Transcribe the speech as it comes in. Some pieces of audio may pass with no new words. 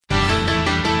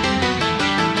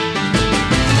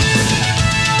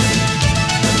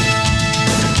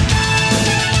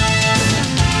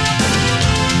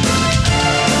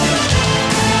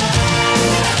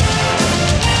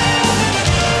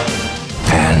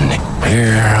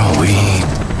Here we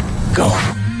go.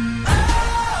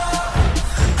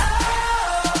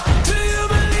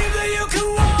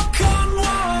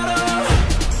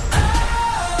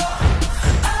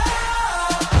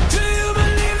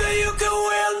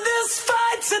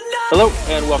 Hello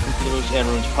and welcome to the Moose and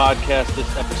Runes podcast.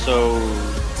 This episode,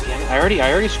 I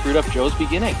already screwed up Joe's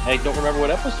beginning. I don't remember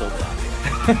what episode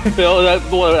we're on.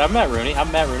 Phil, I'm Matt Rooney.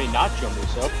 I'm Matt Rooney, not Joe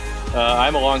Musso.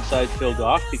 I'm alongside Phil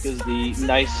Goff because the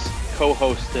nice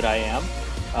co-host that I am,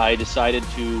 I decided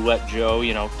to let Joe,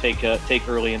 take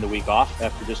early in the week off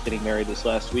after just getting married this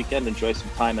last weekend. Enjoy some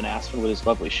time in Aspen with his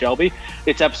lovely Shelby.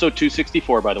 It's episode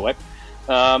 264, by the way.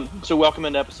 So welcome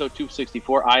into episode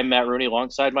 264. I'm Matt Rooney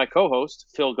alongside my co-host,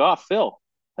 Phil Goff. Phil,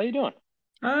 how you doing?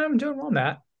 I'm doing well,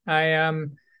 Matt.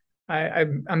 I'm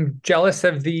jealous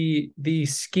of the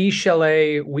ski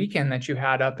chalet weekend that you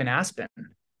had up in Aspen.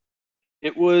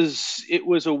 It was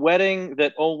a wedding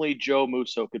that only Joe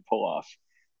Musso could pull off.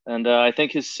 And I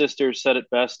think his sister said it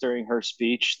best during her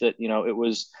speech that,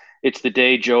 it's the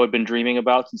day Joe had been dreaming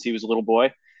about since he was a little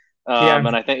boy. Yeah,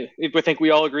 And I think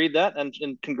we all agreed that. And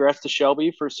congrats to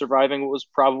Shelby for surviving what was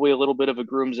probably a little bit of a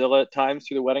groomzilla at times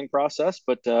through the wedding process.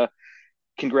 But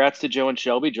congrats to Joe and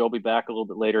Shelby. Joe will be back a little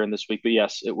bit later in this week. But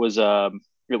yes, it was an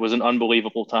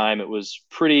unbelievable time. It was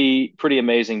pretty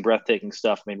amazing, breathtaking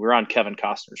stuff. I mean, we were on Kevin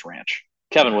Costner's ranch.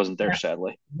 Kevin wasn't there,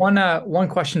 sadly. One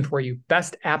question for you.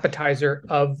 Best appetizer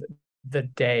of the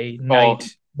day, night,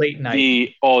 late night.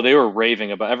 They were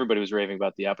raving about, everybody was raving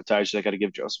about the appetizers. I got to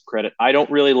give Joe some credit. I don't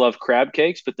really love crab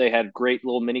cakes, but they had great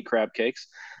little mini crab cakes.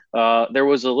 There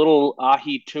was a little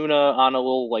ahi tuna on a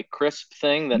little like crisp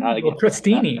thing that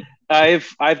crostini.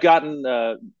 I've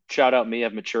gotten shout out me.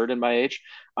 I've matured in my age.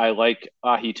 I like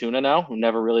ahi tuna now.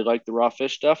 Never really liked the raw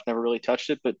fish stuff. Never really touched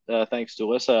it, but thanks to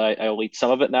Alyssa, I'll eat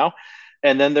some of it now.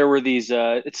 And then there were these.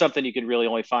 It's something you can really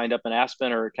only find up in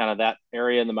Aspen or kind of that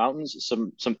area in the mountains.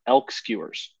 Some elk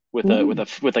skewers with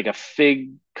like a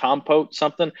fig compote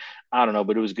something. I don't know,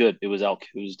 but it was good. It was elk.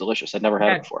 It was delicious. I'd never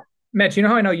had it before. Matt, you know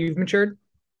how I know you've matured?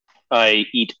 I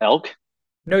eat elk.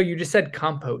 No, you just said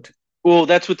compote. Well,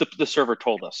 that's what the server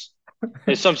told us.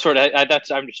 It's some sort of.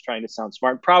 I'm just trying to sound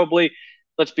smart. Probably.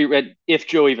 Let's be read. If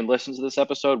Joe even listens to this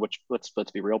episode, which let's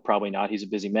be real, probably not. He's a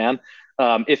busy man.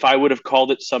 If I would have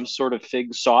called it some sort of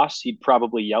fig sauce, he'd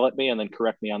probably yell at me and then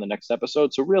correct me on the next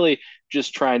episode. So really,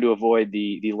 just trying to avoid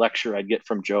the lecture I'd get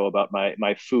from Joe about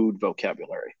my food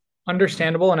vocabulary.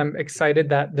 Understandable, and I'm excited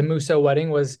that the Musso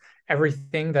wedding was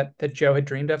everything that Joe had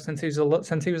dreamed of since he was a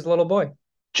little boy.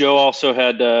 Joe also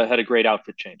had a great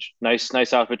outfit change. Nice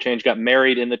outfit change. Got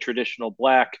married in the traditional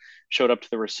black. Showed up to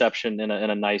the reception in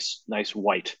a nice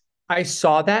white. I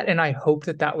saw that, and I hope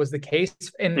that was the case.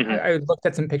 And I looked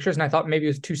at some pictures, and I thought maybe it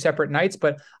was two separate nights.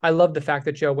 But I love the fact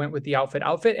that Joe went with the outfit.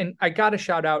 And I got to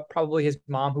shout out probably his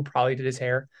mom, who probably did his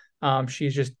hair. She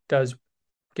just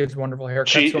gives wonderful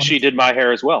haircuts. She did my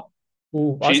hair as well.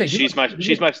 Ooh, she's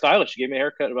my stylist. She gave me a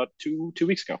haircut about two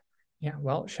weeks ago. Yeah,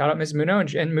 well, shout out Ms.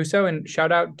 Musso, and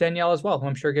shout out Danielle as well, who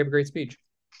I'm sure gave a great speech.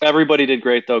 Everybody did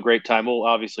great, though. Great time. We'll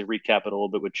obviously recap it a little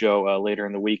bit with Joe later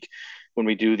in the week when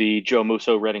we do the Joe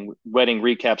Musso wedding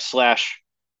recap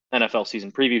 / NFL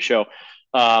season preview show.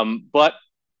 But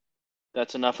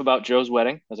that's enough about Joe's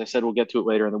wedding. As I said, we'll get to it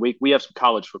later in the week. We have some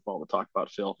college football to talk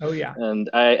about, Phil. Oh, yeah. And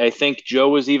I think Joe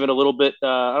was even a little bit,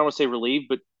 I don't want to say relieved,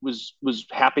 but was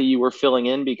happy you were filling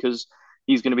in because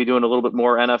he's going to be doing a little bit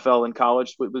more NFL in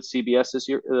college with CBS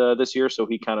this year. So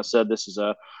he kind of said this is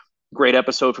a great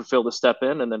episode for Phil to step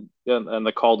in, and then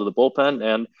the call to the bullpen.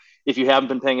 And if you haven't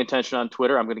been paying attention on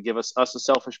Twitter, I'm going to give us a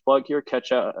selfish plug here.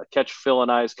 Catch Phil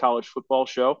and I's college football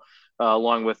show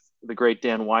along with the great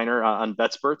Dan Weiner on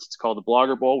BetSperts. It's called the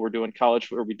Blogger Bowl. We're doing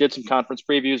we did some conference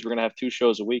previews. We're going to have 2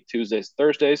 shows a week, Tuesdays and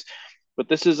Thursdays. But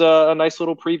this is a nice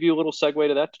little preview, little segue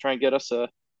to that to try and get us the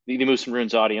Moose and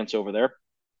Runes audience over there.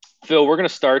 Phil, we're going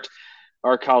to start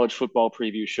our college football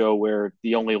preview show where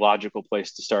the only logical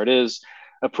place to start is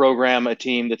a program, a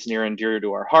team that's near and dear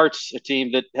to our hearts, a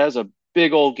team that has a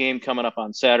big old game coming up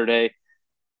on Saturday,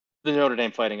 the Notre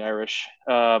Dame Fighting Irish.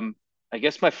 I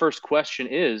guess my first question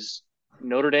is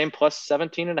Notre Dame plus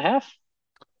 17.5.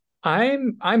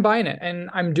 I'm buying it, and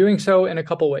I'm doing so in a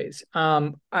couple ways.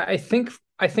 I think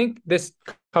this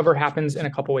cover happens in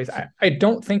a couple ways. I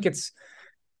don't think it's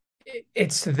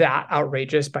that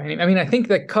outrageous by any. I mean, I think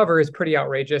the cover is pretty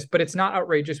outrageous, but it's not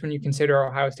outrageous when you consider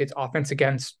Ohio State's offense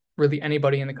against really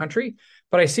anybody in the country.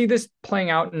 But I see this playing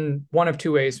out in one of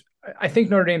two ways. I think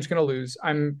Notre Dame's going to lose.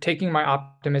 I'm taking my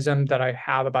optimism that I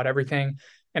have about everything,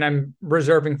 and I'm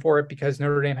reserving for it because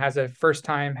Notre Dame has a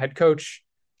first-time head coach,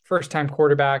 first-time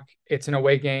quarterback. It's an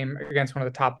away game against one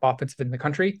of the top offensive in the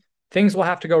country. Things will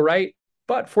have to go right,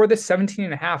 But for this 17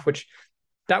 and a half, which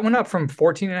that went up from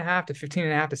 14 and a half to 15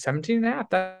 and a half to 17 and a half,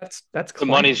 that's The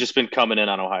climbing. money's just been coming in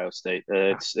on Ohio State.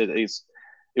 It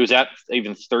was at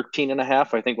even 13 and a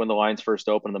half, I think, when the lines first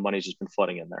opened. The money's just been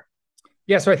flooding in there.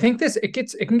 Yeah, so I think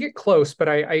it can get close, but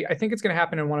I think it's going to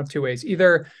happen in one of two ways.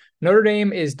 Either Notre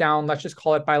Dame is down, let's just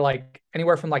call it by like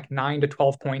anywhere from like 9 to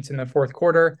 12 points in the fourth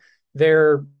quarter.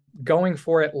 They're going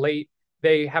for it late.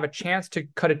 They have a chance to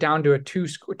cut it down to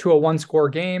a one score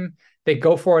game. They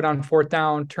go for it on fourth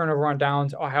down, turnover on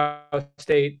downs. Ohio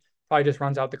State probably just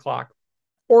runs out the clock.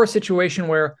 Or a situation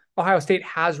where Ohio State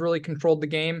has really controlled the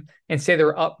game and say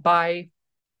they're up by,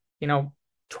 you know,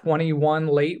 21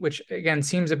 late, which again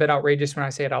seems a bit outrageous when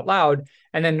I say it out loud.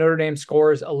 And then Notre Dame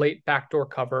scores a late backdoor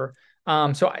cover.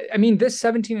 I mean, this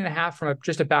 17 and a half from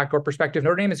just a backdoor perspective,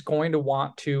 Notre Dame is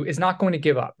not going to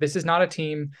give up. This is not a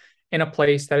team in a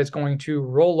place that is going to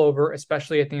roll over,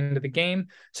 especially at the end of the game.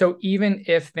 So even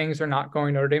if things are not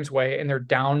going Notre Dame's way and they're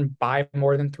down by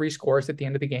more than 3 scores at the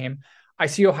end of the game, I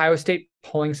see Ohio State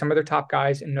pulling some of their top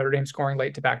guys and Notre Dame scoring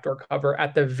late to backdoor cover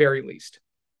at the very least.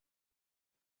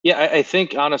 Yeah, I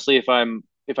think honestly, if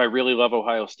I really love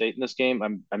Ohio State in this game,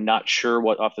 I'm not sure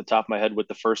what off the top of my head what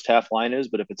the first half line is,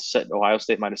 but if it's set Ohio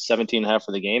State minus 17 and a half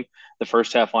for the game, the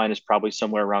first half line is probably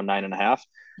somewhere around 9.5.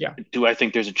 Yeah. Do I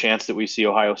think there's a chance that we see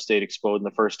Ohio State explode in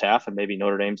the first half and maybe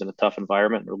Notre Dame's in a tough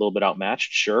environment and a little bit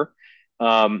outmatched? Sure.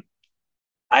 Um,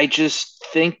 I just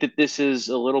think that this is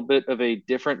a little bit of a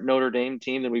different Notre Dame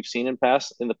team than we've seen in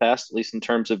the past, at least in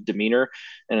terms of demeanor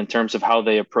and in terms of how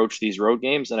they approach these road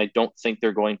games. And I don't think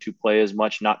they're going to play as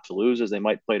much not to lose as they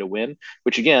might play to win,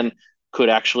 which again could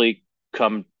actually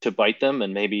come to bite them.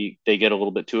 And maybe they get a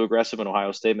little bit too aggressive and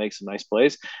Ohio State makes some nice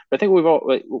plays. But I think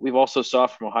we've also saw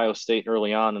from Ohio State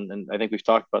early on, and I think we've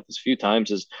talked about this a few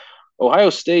times, is Ohio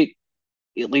State,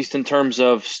 at least in terms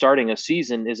of starting a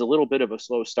season, is a little bit of a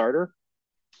slow starter.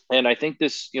 And I think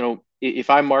this, if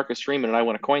I'm Marcus Freeman and I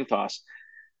want a coin toss,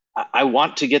 I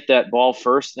want to get that ball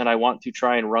first, and I want to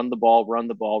try and run the ball, run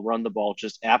the ball, run the ball,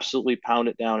 just absolutely pound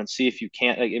it down and see if you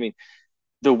can't. I mean,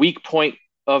 the weak point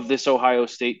of this Ohio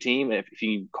State team, if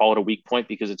you call it a weak point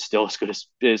because it's still as good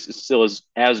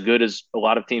as good as a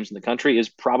lot of teams in the country, is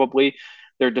probably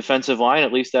their defensive line.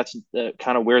 At least that's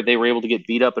kind of where they were able to get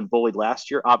beat up and bullied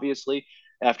last year. Obviously,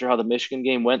 after how the Michigan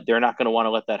game went, they're not going to want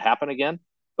to let that happen again.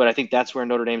 But I think that's where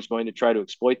Notre Dame's going to try to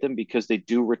exploit them because they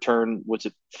do return,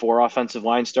 4 offensive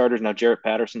line starters. Now, Jarrett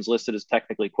Patterson's listed as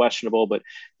technically questionable, but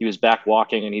he was back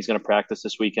walking and he's going to practice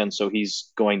this weekend, so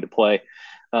he's going to play.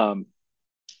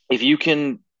 If you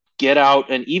can get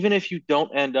out, and even if you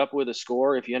don't end up with a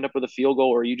score, if you end up with a field goal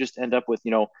or you just end up with,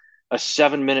 a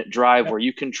 7-minute drive where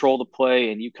you control the play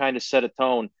and you kind of set a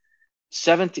tone,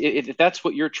 if that's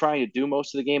what you're trying to do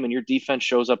most of the game and your defense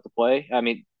shows up to play, I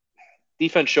mean,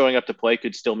 defense showing up to play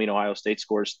could still mean Ohio State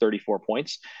scores 34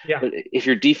 points. Yeah. But if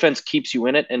your defense keeps you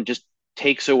in it and just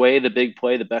takes away the big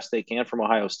play the best they can from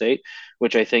Ohio State,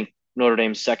 which I think Notre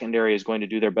Dame's secondary is going to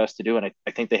do their best to do, and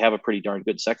I think they have a pretty darn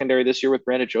good secondary this year with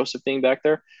Brandon Joseph being back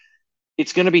there,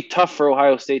 it's going to be tough for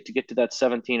Ohio State to get to that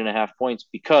 17 and a half points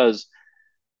because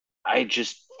I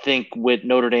just think what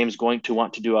Notre Dame's going to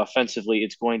want to do offensively,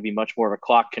 it's going to be much more of a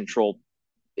clock control.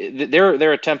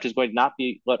 Their attempt is going to not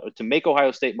be to make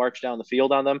Ohio State march down the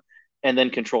field on them and then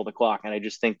control the clock. And I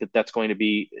just think that that's going to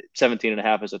be 17 and a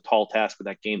half is a tall task with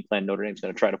that game plan Notre Dame's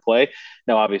going to try to play.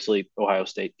 Now, obviously, Ohio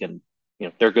State can,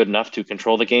 they're good enough to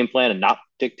control the game plan and not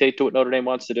dictate to what Notre Dame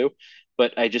wants to do.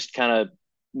 But I just kind of,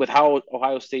 with how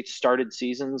Ohio State started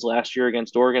seasons last year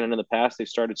against Oregon and in the past, they've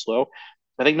started slow.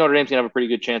 I think Notre Dame's going to have a pretty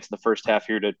good chance in the first half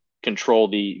here to control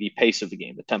the pace of the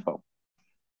game, the tempo.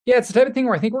 Yeah, it's the type of thing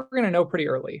where I think we're going to know pretty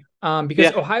early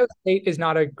because Ohio State is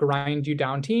not a grind you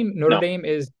down team. Notre Dame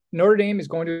is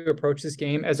going to approach this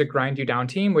game as a grind you down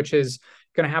team, which is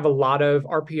going to have a lot of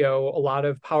RPO, a lot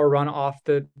of power run off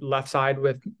the left side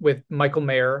with Michael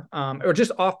Mayer, or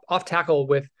just off tackle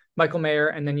with Michael Mayer,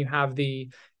 and then you have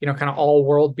the kind of all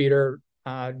world beater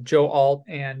Joe Alt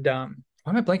and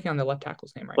why am I blanking on the left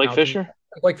tackle's name right now?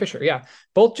 Blake Fisher, yeah.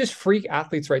 Both just freak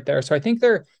athletes right there. So I think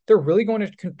they're really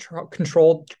going to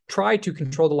try to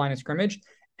control the line of scrimmage.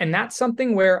 And that's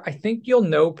something where I think you'll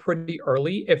know pretty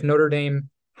early if Notre Dame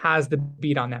has the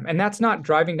beat on them. And that's not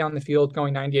driving down the field,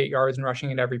 going 98 yards and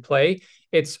rushing at every play.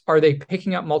 It's, are they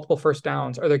picking up multiple first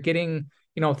downs? Are they getting,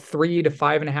 3 to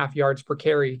 5.5 yards per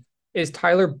carry? Is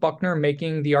Tyler Buchner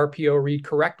making the RPO read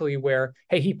correctly where,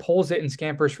 hey, he pulls it and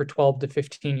scampers for 12 to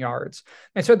 15 yards?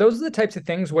 And so those are the types of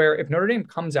things where if Notre Dame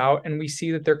comes out and we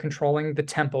see that they're controlling the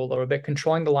tempo a little bit,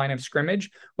 controlling the line of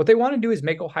scrimmage, what they want to do is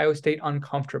make Ohio State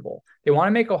uncomfortable. They want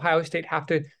to make Ohio State have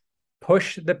to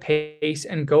push the pace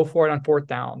and go for it on fourth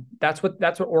down. That's what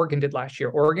Oregon did last year.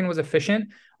 Oregon was efficient.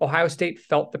 Ohio State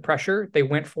felt the pressure. They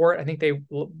went for it. I think they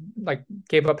like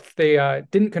gave up. They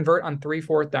didn't convert on 3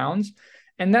 fourth downs,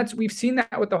 and we've seen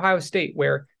that with Ohio State,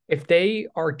 where if they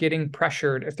are getting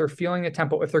pressured, if they're feeling the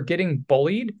tempo, if they're getting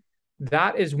bullied,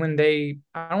 that is when I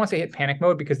don't want to say hit panic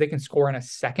mode because they can score in a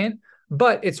second,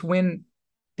 but it's when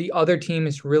the other team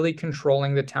is really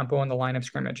controlling the tempo and the line of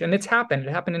scrimmage. And it's happened. It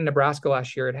happened in Nebraska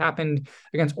last year. It happened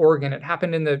against Oregon. It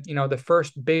happened in the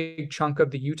first big chunk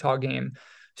of the Utah game.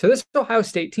 So this Ohio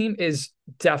State team is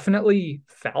definitely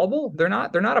fallible. They're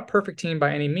not a perfect team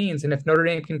by any means. And if Notre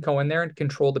Dame can go in there and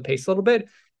control the pace a little bit,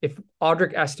 if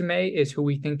Audric Estime is who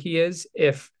we think he is,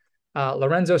 if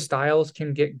Lorenzo Styles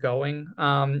can get going,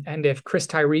 and if Chris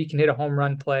Tyree can hit a home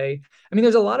run play. I mean,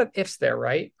 there's a lot of ifs there,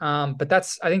 right? But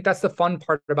I think that's the fun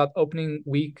part about opening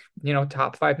week,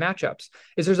 top 5 matchups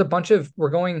is there's a bunch of, we're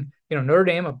going, Notre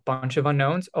Dame, a bunch of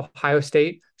unknowns, Ohio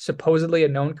State, supposedly a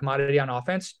known commodity on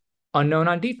offense, unknown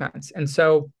on defense. And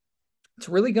so it's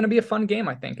really going to be a fun game,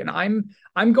 I think. And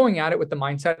I'm going at it with the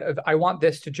mindset of, I want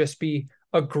this to just be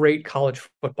a great college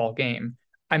football game.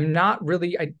 I'm not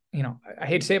really, I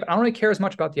hate to say it, but I don't really care as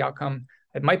much about the outcome.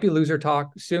 It might be loser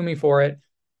talk, sue me for it,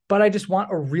 but I just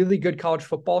want a really good college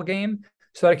football game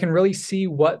so that I can really see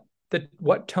what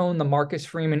tone the Marcus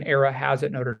Freeman era has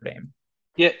at Notre Dame.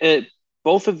 Yeah,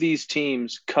 both of these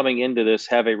teams coming into this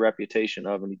have a reputation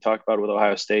of, and you talk about it with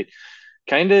Ohio State,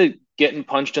 kind of getting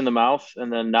punched in the mouth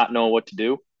and then not knowing what to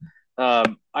do.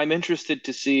 I'm interested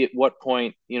to see at what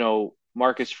point,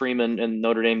 Marcus Freeman and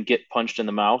Notre Dame get punched in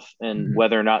the mouth and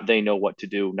whether or not they know what to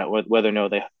do,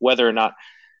 whether or not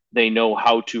they know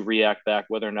how to react back,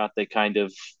 whether or not they kind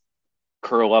of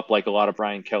curl up like a lot of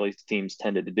Brian Kelly's teams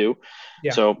tended to do.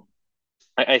 Yeah. So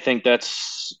I think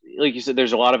that's, like you said,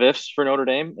 there's a lot of ifs for Notre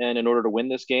Dame. And in order to win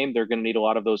this game, they're going to need a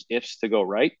lot of those ifs to go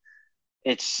right.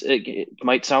 It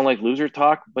might sound like loser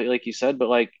talk, but like you said, but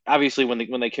like obviously when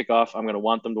they kick off, I'm going to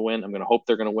want them to win. I'm going to hope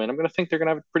they're going to win. I'm going to think they're going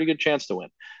to have a pretty good chance to win.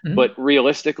 But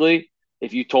realistically,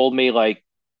 if you told me like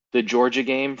the Georgia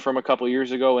game from a couple of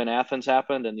years ago in Athens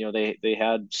happened, and they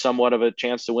had somewhat of a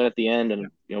chance to win at the end,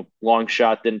 and long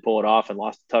shot didn't pull it off and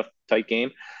lost a tight game.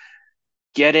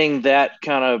 Getting that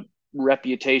kind of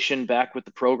reputation back with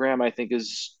the program, I think,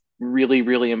 is really,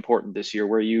 really important this year,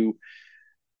 where you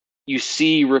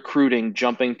see recruiting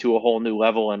jumping to a whole new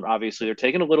level. And obviously they're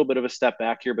taking a little bit of a step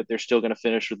back here, but they're still going to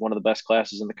finish with one of the best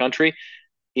classes in the country.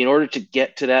 In order to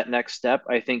get to that next step,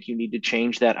 I think you need to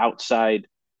change that outside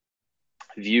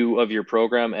view of your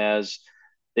program as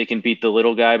they can beat the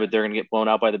little guy, but they're going to get blown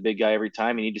out by the big guy every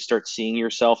time. You need to start seeing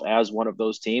yourself as one of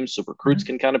those teams, so recruits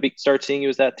can kind of start seeing you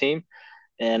as that team.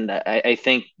 And I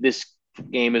think this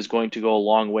game is going to go a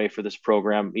long way for this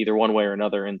program, either one way or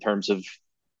another, in terms of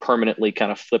permanently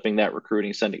kind of flipping that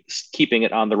recruiting, keeping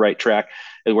it on the right track,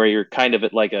 where you're kind of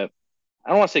at like I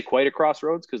don't want to say quite a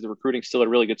crossroads because the recruiting's still at a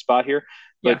really good spot here.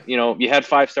 But, you had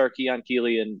 5-star Keon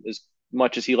Keeley, and as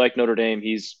much as he liked Notre Dame,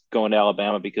 he's going to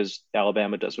Alabama because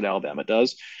Alabama does what Alabama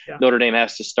does. Yeah. Notre Dame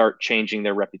has to start changing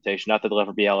their reputation. Not that they'll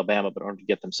ever be Alabama, but in order to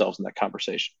get themselves in that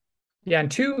conversation. Yeah, and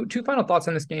two final thoughts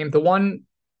on this game. The one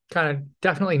kind of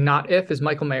definitely not if is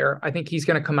Michael Mayer. I think he's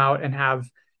going to come out and have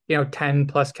 10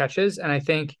 plus catches. And I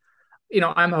think,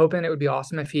 I'm hoping it would be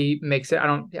awesome if he makes it. I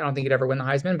don't think he'd ever win the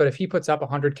Heisman, but if he puts up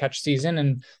 100 catch season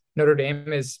and Notre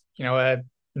Dame is, a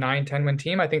 9-10 win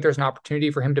team, I think there's an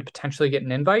opportunity for him to potentially get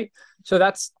an invite. So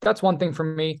that's one thing for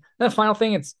me. And the final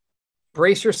thing, it's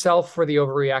brace yourself for the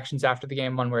overreactions after the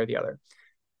game, one way or the other.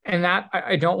 And that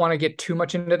I don't want to get too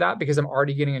much into that because I'm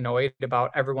already getting annoyed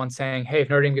about everyone saying, hey, if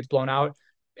Notre Dame gets blown out,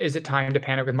 is it time to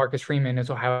panic with Marcus Freeman? Is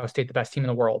Ohio State the best team in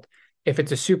the world? If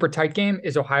it's a super tight game,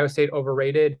 is Ohio State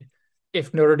overrated?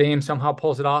 If Notre Dame somehow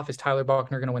pulls it off, is Tyler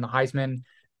Buchner going to win the Heisman?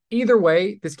 Either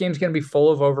way, this game's going to be full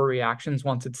of overreactions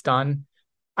once it's done.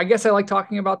 I guess I like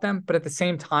talking about them, but at the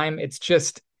same time,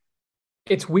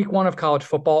 it's week 1 of college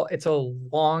football. It's a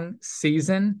long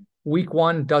season. Week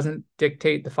 1 doesn't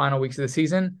dictate the final weeks of the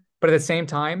season, but at the same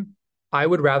time, I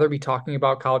would rather be talking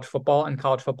about college football and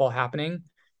college football happening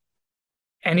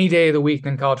any day of the week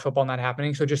than college football not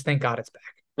happening. So just thank God it's back.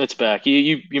 It's back.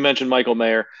 You mentioned Michael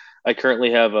Mayer. I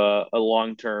currently have a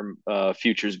long-term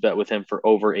futures bet with him for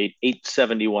over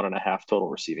 871.5 total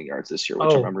receiving yards this year,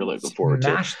 which I'm really looking forward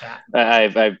to.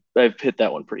 That. I've hit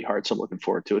that one pretty hard, so I'm looking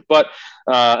forward to it. But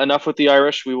enough with the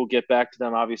Irish. We will get back to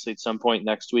them obviously at some point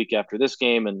next week after this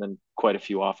game, and then quite a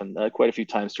few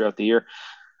times throughout the year.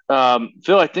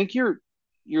 Phil, I think you're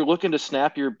looking to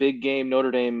snap your big game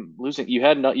Notre Dame losing. You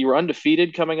were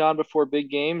undefeated coming on before big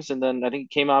games, and then I think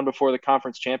it came on before the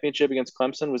conference championship against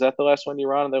Clemson. Was that the last one you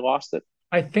were on and they lost it?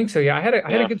 I think so. Yeah, I had a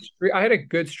Yeah, good streak. I had a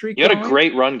good streak you had a going.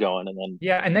 great run going, and then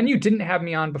Yeah, and then you didn't have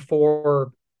me on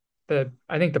before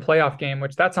I think the playoff game,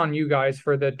 which that's on you guys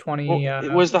for the well, 20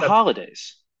 it was the the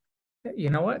holidays. you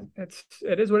know what?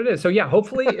 It is what it is. So yeah,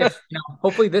 hopefully if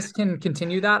hopefully this can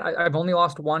continue that. I've only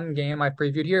lost one game I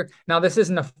previewed here. Now this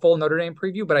isn't a full Notre Dame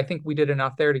preview, but I think we did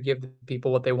enough there to give the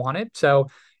people what they wanted. So,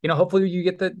 hopefully you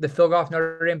get the Phil Goff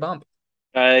Notre Dame bump.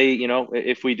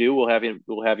 If we do, we'll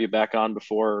have you back on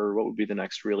before what would be the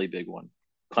next really big one?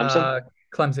 Clemson. Uh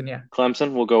Clemson, yeah.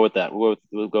 Clemson, we'll go with that. We'll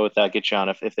go with that. Get you on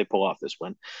if they pull off this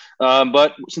win.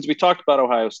 But since we talked about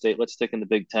Ohio State, let's stick in the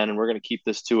Big Ten, and we're going to keep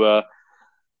this to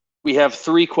we have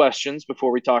three questions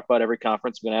before we talk about every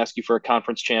conference. I'm going to ask you for a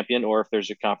conference champion, or if there's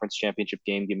a conference championship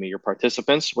game, give me your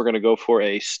participants. We're going to go for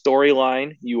a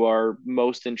storyline you are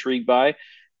most intrigued by,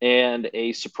 and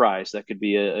a surprise. That could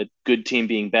be a good team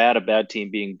being bad, a bad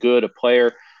team being good, a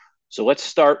player. So let's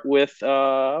start with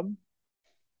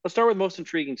most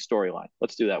intriguing storyline.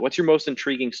 Let's do that. What's your most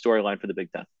intriguing storyline for the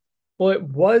Big Ten? Well, it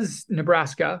was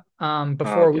Nebraska Oh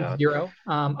before week God, zero.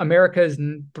 America's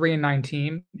 3-9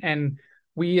 team, and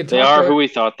we had they talked are earlier. who we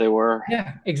thought they were.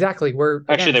 Yeah, exactly. We're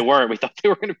Actually, again, they weren't. We thought they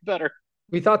were going to be better.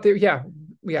 we thought that, yeah,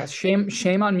 yeah.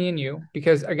 Shame on me and you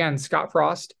because again, Scott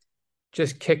Frost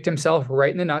just kicked himself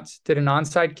right in the nuts. Did an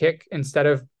onside kick instead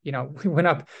of we went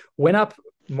up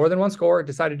more than one score.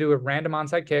 Decided to do a random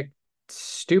onside kick.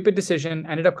 Stupid decision.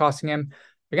 Ended up costing him.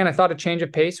 Again, I thought a change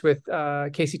of pace with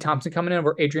Casey Thompson coming in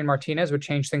over Adrian Martinez would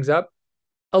change things up.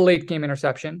 A late game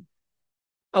interception,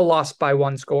 a loss by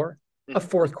one score, a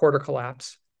fourth quarter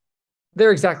collapse.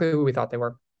 They're exactly who we thought they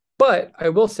were. But I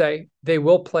will say they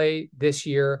will play this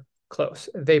year close.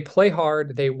 They play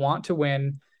hard. They want to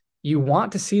win. You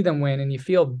want to see them win, and you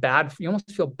feel bad. You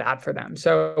almost feel bad for them.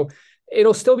 So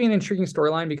it'll still be an intriguing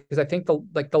storyline because I think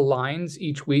the lines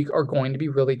each week are going to be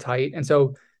really tight. And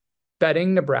so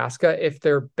betting Nebraska if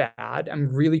they're bad,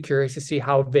 I'm really curious to see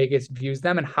how Vegas views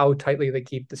them and how tightly they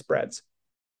keep the spreads.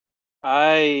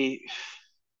 I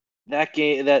that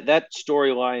game that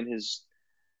storyline has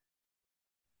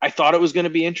I thought it was going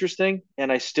to be interesting,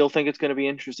 and I still think it's going to be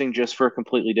interesting just for a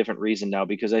completely different reason now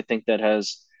because I think that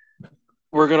has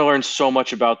we're going to learn so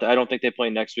much about that. I don't think they play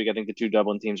next week. I think the two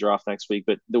Dublin teams are off next week,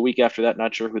 but the week after that,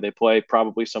 not sure who they play.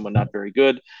 Probably someone not very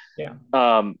good. Yeah.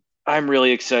 I'm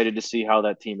really excited to see how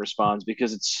that team responds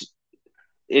because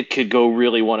it could go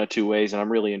really one of two ways, and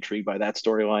I'm really intrigued by that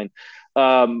storyline.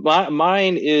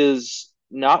 Mine is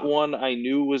not one I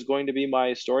knew was going to be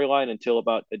my storyline until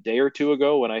about a day or two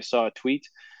ago when I saw a tweet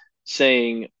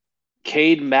saying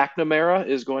Cade McNamara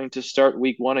is going to start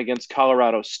week one against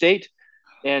Colorado State,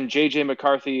 and JJ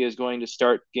McCarthy is going to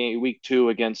start week two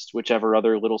against whichever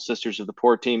other Little Sisters of the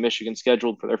Poor team Michigan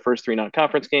scheduled for their first three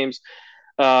non-conference games.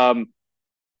 Um,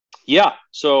 yeah,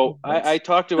 so I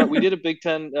talked about we did a Big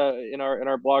Ten in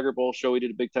our Blogger Bowl show. We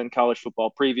did a Big Ten college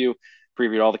football previewed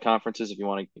all the conferences. If you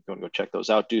want to go check those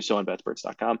out, do so on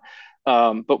betsperts.com.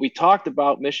 But we talked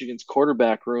about Michigan's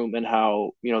quarterback room and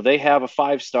how they have a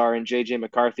 5-star in JJ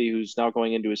McCarthy, who's now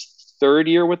going into his third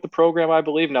year with the program, I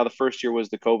believe. Now the first year was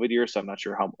the COVID year, so I'm not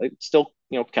sure how it still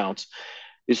counts.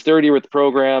 His third year with the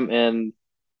program, and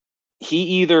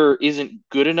he either isn't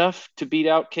good enough to beat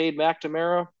out Cade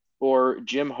McNamara or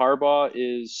Jim Harbaugh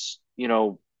is,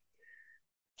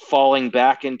 falling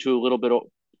back into a little bit of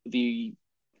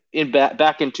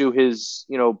back into his,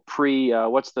 pre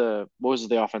what was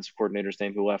the offensive coordinator's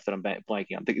name who left that I'm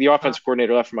blanking on? The offensive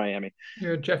coordinator left from Miami.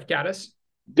 You're Jeff Gaddis.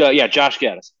 Yeah, Josh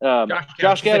Gaddis.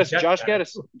 Josh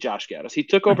Gaddis. He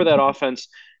took over that offense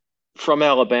from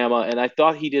Alabama, and I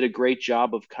thought he did a great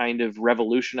job of kind of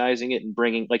revolutionizing it and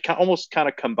bringing almost kind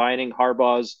of combining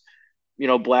Harbaugh's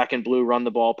black and blue, run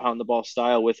the ball, pound the ball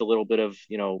style with a little bit of,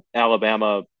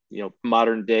 Alabama,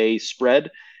 modern day spread.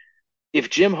 If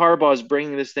Jim Harbaugh is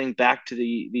bringing this thing back to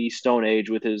the Stone Age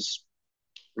with his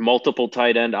multiple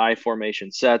tight end I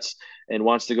formation sets and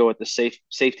wants to go with the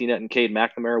safety net and Cade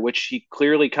McNamara, which he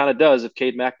clearly kind of does if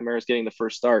Cade McNamara is getting the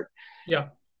first start. Yeah.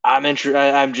 I'm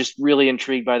just really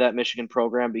intrigued by that Michigan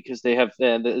program because they have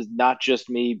not just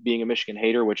me being a Michigan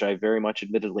hater, which I very much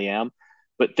admittedly am,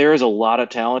 but there is a lot of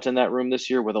talent in that room this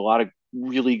year with a lot of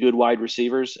really good wide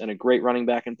receivers and a great running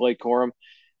back in Blake Corum.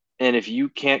 And if you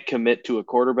can't commit to a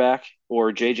quarterback,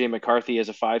 or JJ McCarthy as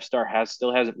a 5-star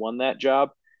still hasn't won that job,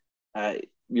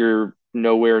 you're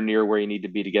nowhere near where you need to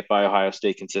be to get by Ohio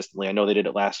State consistently. I know they did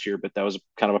it last year, but that was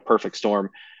kind of a perfect storm.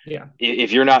 Yeah.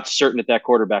 If you're not certain at that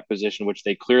quarterback position, which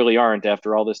they clearly aren't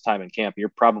after all this time in camp,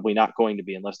 you're probably not going to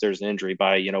be unless there's an injury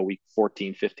by, week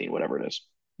 14, 15, whatever it is.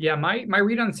 Yeah, my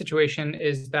read on the situation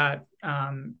is that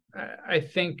I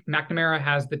think McNamara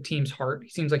has the team's heart. He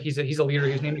seems like he's a leader.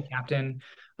 He was named a captain.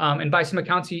 And by some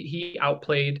accounts, he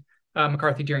outplayed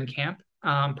McCarthy during camp,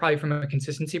 probably from a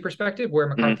consistency perspective, where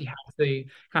McCarthy has the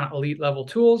kind of elite level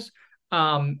tools.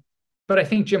 But I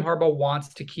think Jim Harbaugh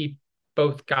wants to keep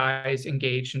both guys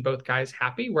engaged and both guys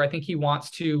happy, where I think he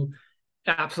wants to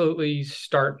absolutely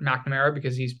start McNamara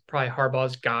because he's probably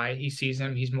Harbaugh's guy. He sees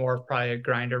him. He's more of probably a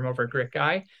grinder, more of a grit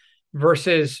guy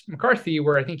versus McCarthy,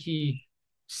 where I think he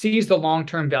sees the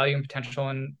long-term value and potential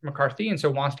in McCarthy and so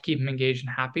wants to keep him engaged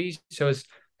and happy. So is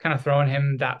kind of throwing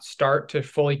him that start to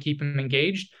fully keep him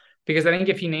engaged. Because I think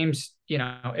if he names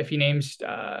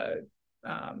McNamara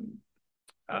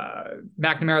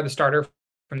the starter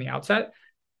from the outset,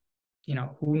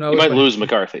 who knows? You might lose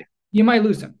McCarthy. You might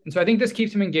lose him. And so I think this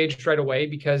keeps him engaged right away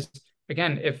because,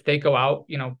 again, if they go out,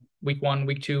 week 1,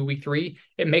 week 2, week 3,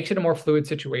 it makes it a more fluid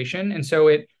situation. And so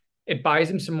it buys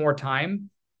him some more time.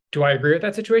 Do I agree with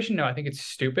that situation? No, I think it's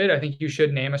stupid. I think you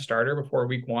should name a starter before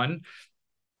week 1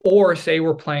 or say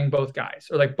we're playing both guys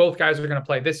or like both guys are going to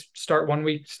play this start 1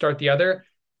 week, start the other.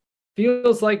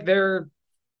 Feels like they're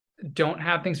don't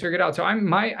have things figured out. So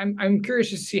I'm curious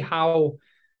to see how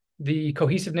the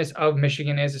cohesiveness of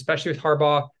Michigan is, especially with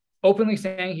Harbaugh openly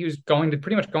saying he was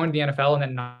pretty much going to the NFL and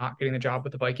then not getting the job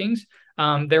with the Vikings.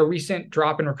 Their recent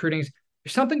drop in recruiting,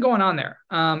 there's something going on there.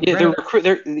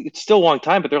 It's still a long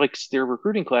time, but their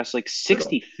recruiting class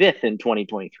 65th in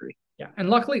 2023. Yeah, and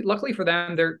luckily for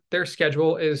them, their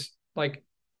schedule is like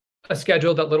a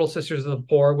schedule that Little Sisters of the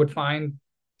Poor would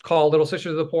call Little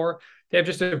Sisters of the Poor. They have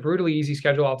just a brutally easy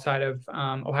schedule outside of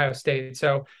Ohio State.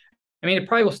 So, I mean, it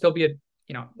probably will still be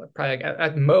probably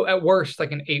at worst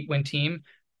like an 8-win team.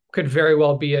 Could very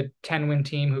well be a 10-win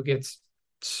team who gets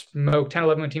smoked, 10,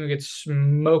 11-win team who gets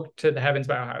smoked to the heavens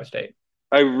by Ohio State.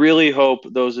 I really hope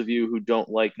those of you who don't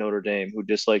like Notre Dame, who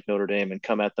dislike Notre Dame and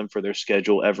come at them for their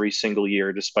schedule every single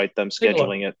year, despite them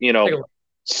scheduling it,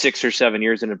 6 or 7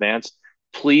 years in advance,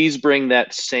 please bring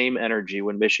that same energy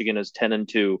when Michigan is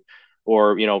 10-2,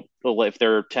 or, if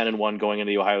they're 10-1 going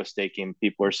into the Ohio State game,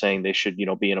 people are saying they should,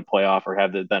 be in a playoff or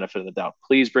have the benefit of the doubt.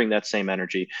 Please bring that same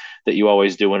energy that you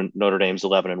always do when Notre Dame's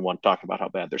 11-1, talking about how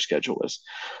bad their schedule is.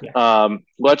 Yeah.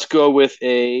 Let's go with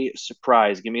a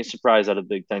surprise. Give me a surprise out of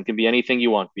the Big Ten. It can be anything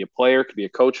you want. Could be a player, could be a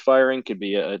coach firing, could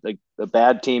be a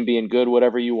bad team being good,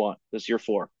 whatever you want. This is your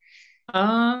 4.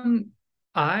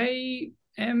 I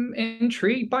am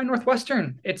intrigued by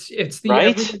Northwestern. It's the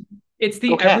right. It's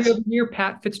the every other year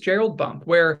Pat Fitzgerald bump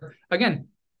where, again,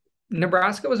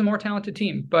 Nebraska was a more talented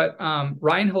team, but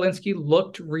Ryan Hilinski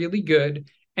looked really good,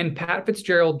 and Pat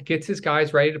Fitzgerald gets his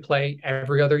guys ready to play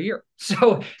every other year.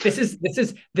 So this is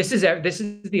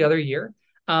the other year.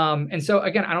 And so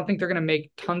again, I don't think they're going to make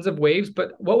tons of waves,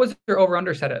 but what was their over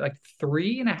under set at? Like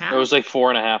 3.5? It was like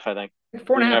 4.5, I think.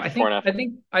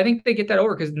 4.5. I think they get that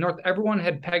over because everyone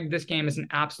had pegged this game as an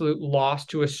absolute loss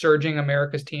to a surging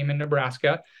America's team in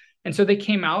Nebraska. And so they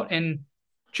came out and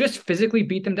just physically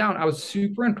beat them down. I was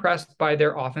super impressed by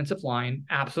their offensive line,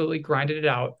 absolutely grinded it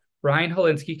out. Ryan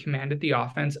Hilinski commanded the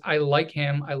offense. I like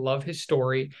him. I love his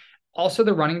story. Also,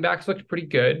 the running backs looked pretty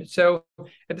good. So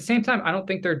at the same time, I don't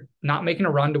think they're not making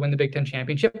a run to win the Big Ten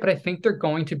championship, but I think they're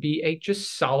going to be a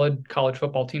just solid college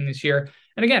football team this year.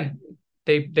 And again,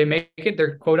 they make it.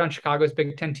 They're quote on Chicago's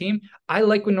Big Ten team. I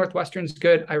like when Northwestern's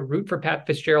good. I root for Pat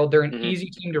Fitzgerald. They're an easy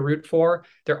team to root for.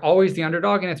 They're always the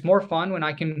underdog, and it's more fun when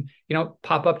I can,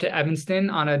 pop up to Evanston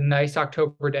on a nice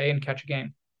October day and catch a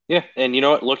game. Yeah, and you know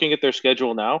what? Looking at their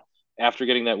schedule now, after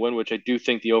getting that win, which I do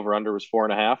think the over/under was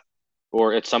 4.5,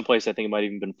 or at some place I think it might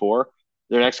even been 4.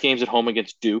 Their next game's at home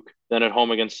against Duke, then at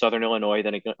home against Southern Illinois,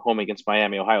 then at home against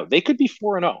Miami, Ohio. They could be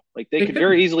 4-0. Like they could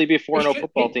very easily be a 4-0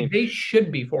 football team. They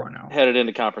should be 4-0 headed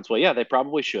into conference play. Yeah, they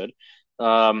probably should.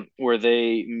 Where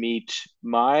they meet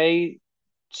my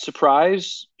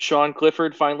surprise, Sean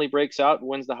Clifford finally breaks out and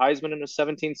wins the Heisman in his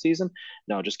 17th season.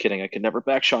 No, just kidding. I could never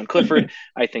back Sean Clifford.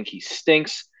 I think he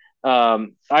stinks.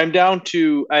 I'm down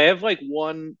to. I have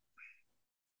one.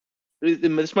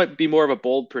 This might be more of a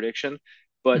bold prediction.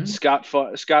 But Scott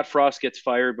Frost gets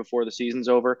fired before the season's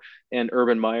over, and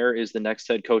Urban Meyer is the next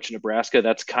head coach in Nebraska.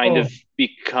 That's kind of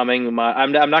becoming my.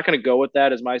 I'm not going to go with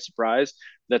that as my surprise.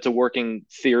 That's a working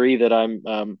theory that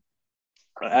I'm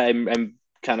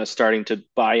kind of starting to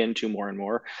buy into more and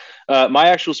more. My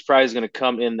actual surprise is going to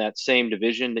come in that same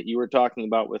division that you were talking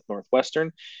about with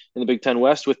Northwestern in the Big Ten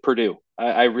West with Purdue.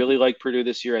 I really like Purdue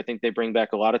this year. I think they bring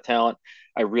back a lot of talent.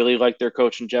 I really like their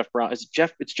coach and Jeff Brom. It's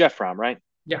Jeff Brom, right?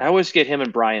 Yeah. I always get him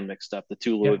and Brian mixed up, the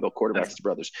two Louisville quarterbacks, the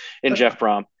brothers, and Jeff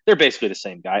Brom. They're basically the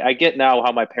same guy. I get now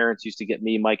how my parents used to get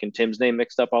me, Mike, and Tim's name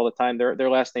mixed up all the time. Their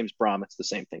last name's Brom. It's the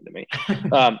same thing to me.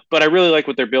 But I really like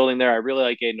what they're building there. I really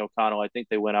like Aiden O'Connell. I think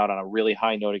they went out on a really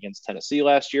high note against Tennessee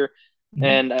last year. Mhm.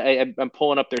 And I'm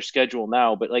pulling up their schedule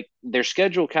now, but like their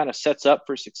schedule kind of sets up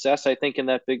for success, I think, in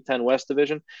that Big Ten West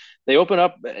division. They open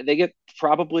up, they get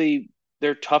probably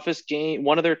their toughest game,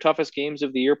 one of their toughest games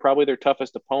of the year, probably their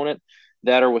toughest opponent,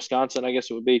 that or Wisconsin, I guess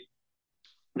it would be.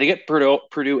 They get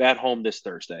Purdue at home this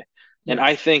Thursday. And Yeah.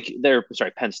 I think they're,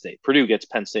 sorry, Penn State. Purdue gets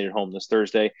Penn State at home this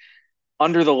Thursday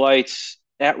under the lights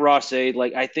at Ross-Ade.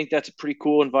 Like, I think that's a pretty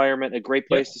cool environment, a great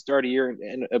place Yep. to start a year,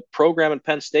 and a program in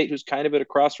Penn State who's kind of at a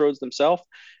crossroads themselves,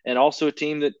 and also a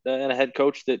team that and a head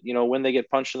coach that, when they get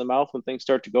punched in the mouth, when things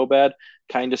start to go bad,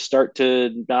 kind of start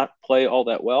to not play all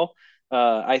that well.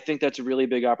 I think that's a really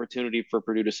big opportunity for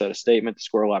Purdue to set a statement, to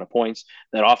score a lot of points.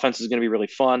 That offense is going to be really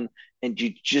fun, and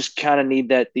you just kind of need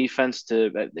that defense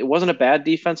to. It wasn't a bad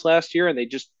defense last year, and they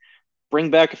just bring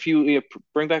back a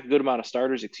good amount of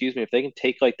starters. Excuse me, if they can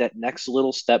take like that next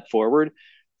little step forward,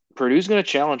 Purdue's going to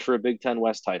challenge for a Big Ten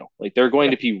West title. Like they're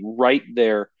going to Yep. be right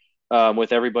there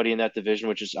with everybody in that division,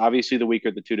 which is obviously the weaker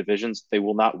of the two divisions. They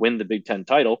will not win the Big Ten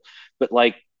title, but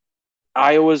like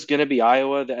Iowa's going to be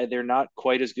Iowa. They're not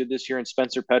quite as good this year, and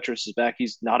Spencer Petras is back.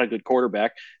 He's not a good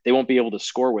quarterback. They won't be able to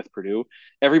score with Purdue.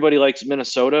 Everybody likes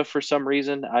Minnesota for some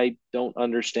reason. I don't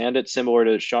understand it. Similar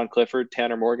to Sean Clifford,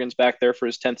 Tanner Morgan's back there for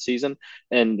his 10th season,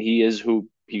 and he is who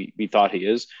we thought he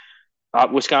is.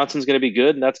 Wisconsin's going to be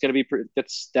good, and that's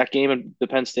that game, and the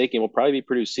Penn State game will probably be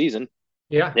Purdue's season.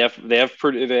 Yeah. They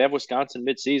have Wisconsin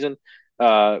midseason.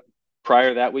 Uh,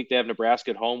 Prior that week, they have Nebraska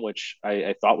at home, which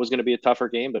I thought was going to be a tougher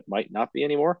game, but might not be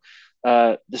anymore.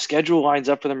 The schedule lines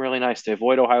up for them really nice. They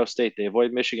avoid Ohio State, they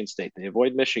avoid Michigan State, they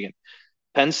avoid Michigan.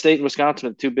 Penn State and Wisconsin are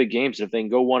the two big games. If they can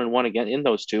go 1-1 again in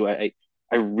those two, I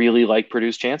really like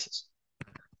Purdue's chances.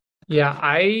 Yeah,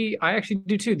 I actually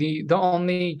do too. The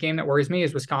only game that worries me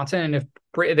is Wisconsin, and if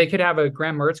they could have a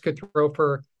Graham Mertz could throw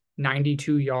for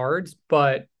 92 yards,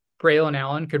 but Braylon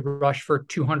Allen could rush for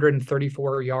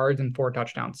 234 yards and 4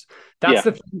 touchdowns. That's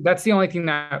Yeah. the only thing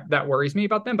that worries me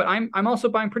about them. But I'm also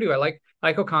buying Purdue. I like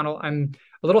O'Connell. I'm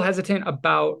a little hesitant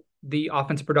about the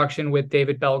offense production with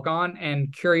David Bell gone,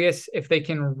 and curious if they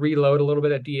can reload a little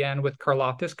bit at DN with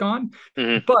Karlaftis gone.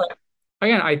 Mm-hmm. But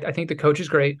again, I think the coach is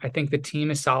great. I think the team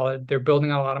is solid. They're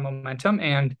building a lot of momentum.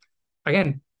 And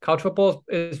again, college football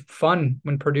is fun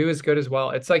when Purdue is good as well.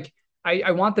 It's like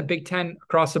I want the Big Ten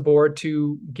across the board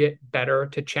to get better,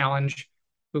 to challenge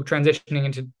who transitioning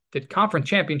into the conference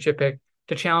championship pick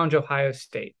to challenge Ohio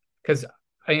State. Because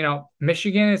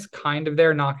Michigan is kind of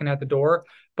there knocking at the door.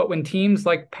 But when teams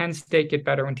like Penn State get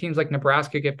better, when teams like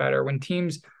Nebraska get better, when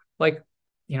teams like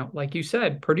like you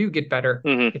said, Purdue get better,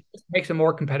 Mm-hmm. it just makes a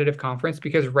more competitive conference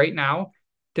because right now,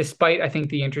 despite I think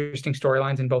the interesting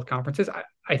storylines in both conferences,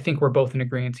 I think we're both in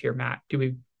agreement here, Matt. Do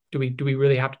we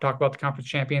really have to talk about the conference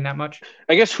champion that much?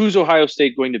 I guess who's Ohio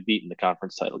State going to beat in the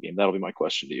conference title game? That'll be my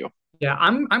question to you. Yeah,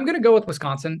 I'm gonna go with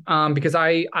Wisconsin because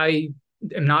I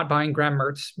am not buying Graham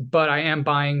Mertz, but I am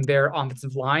buying their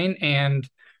offensive line and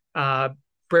uh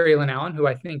Braylon Allen, who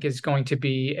I think is going to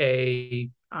be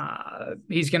I think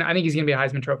he's gonna be a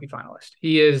Heisman Trophy finalist.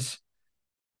 He is.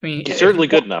 I mean, He's if certainly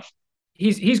good enough.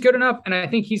 he's good enough, and I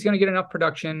think he's going to get enough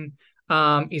production.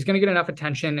 He's going to get enough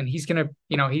attention, and he's going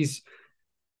to,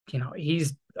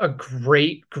 he's a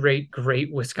great, great,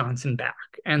 great Wisconsin back.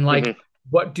 And like, Mm-hmm.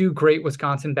 what do great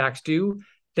Wisconsin backs do?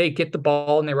 They get the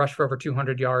ball and they rush for over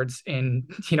 200 yards in,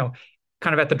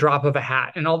 kind of at the drop of a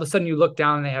hat. And all of a sudden you look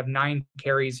down and they have 9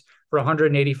 carries for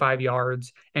 185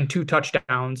 yards and 2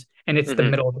 touchdowns, and it's the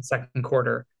Mm-hmm. middle of the second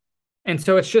quarter. And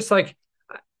so it's just like,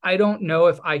 I don't know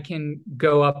if I can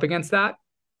go up against that.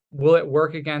 Will it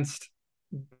work against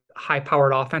high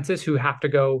powered offenses who have to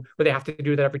go where they have to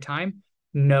do that every time?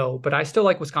 No, but I still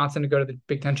like Wisconsin to go to the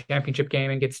Big Ten championship game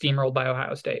and get steamrolled by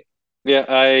Ohio State. Yeah,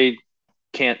 I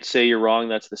can't say you're wrong.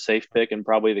 That's the safe pick and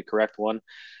probably the correct one.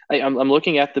 I'm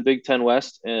looking at the Big Ten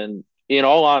West, and in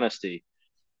all honesty,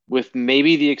 with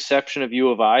maybe the exception of U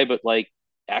of I, but like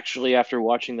actually after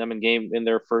watching them in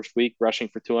their first week, rushing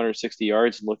for 260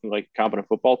 yards and looking like a competent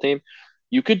football team,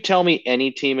 you could tell me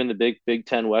any team in the Big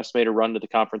Ten West made a run to the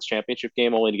conference championship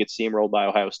game only to get steamrolled by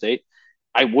Ohio State.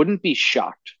 I wouldn't be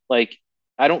shocked. Like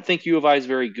I don't think U of I is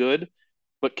very good,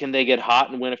 but can they get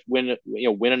hot and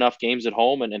win enough games at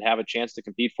home and have a chance to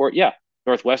compete for it? Yeah.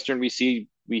 Northwestern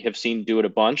we have seen do it a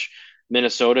bunch.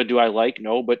 Minnesota, do I like?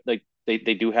 No, but like they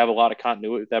do have a lot of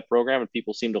continuity with that program and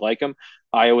people seem to like them.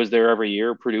 Iowa's there every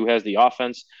year. Purdue has the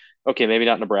offense. Okay, maybe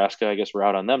not Nebraska. I guess we're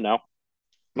out on them now.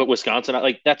 But Wisconsin,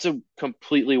 like that's a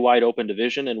completely wide open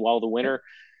division. And while the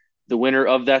winner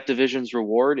of that division's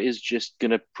reward is just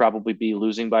going to probably be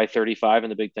losing by 35 in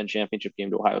the Big Ten championship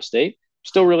game to Ohio State.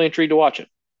 Still really intrigued to watch it.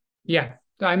 Yeah,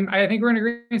 I think we're in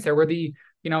agreement there. Where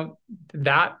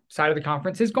that side of the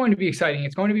conference is going to be exciting.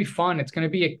 It's going to be fun. It's going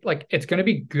to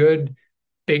be good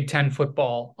Big Ten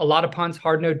football. A lot of punts,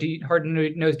 hard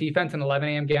nosed defense, and 11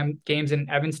 a.m. games in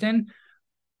Evanston.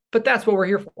 But that's what we're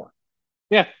here for.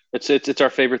 Yeah, it's our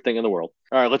favorite thing in the world.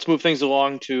 All right, let's move things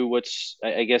along to what's,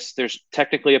 I guess there's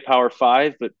technically a Power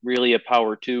Five, but really a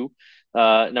Power Two.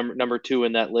 Number two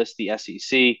in that list, the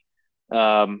SEC.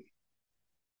 Um,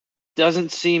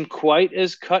 doesn't seem quite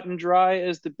as cut and dry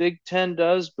as the Big Ten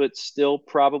does, but still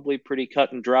probably pretty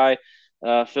cut and dry.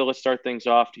 Phil, let's start things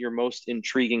off. Your most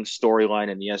intriguing storyline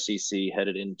in the SEC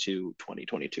headed into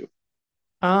 2022.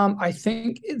 I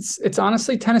think it's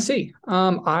honestly Tennessee.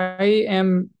 I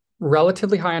am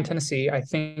relatively high on Tennessee. I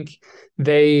think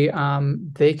they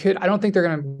could. I don't think they're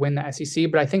going to win the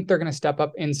SEC, but I think they're going to step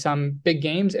up in some big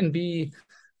games and be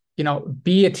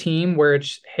a team where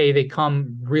it's, hey, they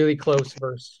come really close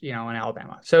versus in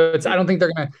Alabama. So I don't think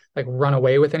they're going to like run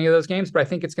away with any of those games, but I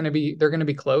think they're going to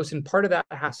be close, and part of that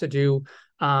has to do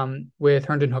with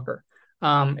Hendon Hooker.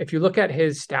 If you look at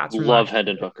his stats, love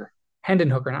Hendon Hooker.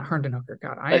 Hendon Hooker, not Herndon Hooker.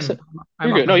 God,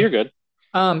 you're good. No, you're good.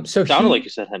 So sounded like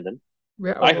you said Hendon.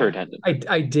 I heard Hendon.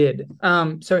 I did.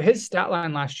 So his stat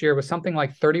line last year was something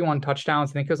like 31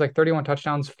 touchdowns. I think it was like 31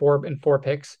 touchdowns, 4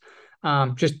 picks.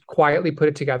 Just quietly put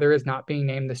it together as not being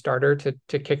named the starter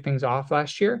to kick things off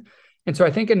last year. And so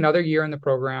I think another year in the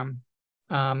program,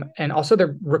 and also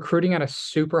they're recruiting at a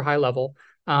super high level.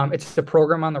 It's the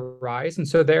program on the rise. And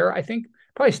so they're, I think,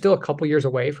 probably still a couple years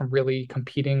away from really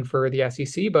competing for the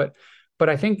SEC, but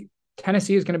I think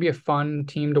Tennessee is going to be a fun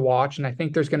team to watch, and I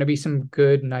think there's going to be some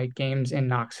good night games in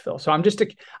Knoxville. So I'm just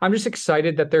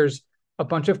excited that there's a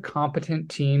bunch of competent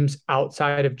teams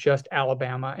outside of just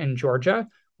Alabama and Georgia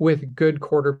with good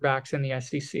quarterbacks in the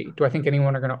SEC. Do I think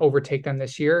anyone are going to overtake them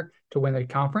this year to win the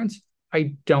conference?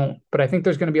 I don't, but I think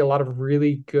there's going to be a lot of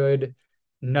really good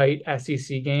night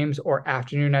SEC games or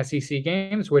afternoon SEC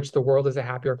games, which the world is a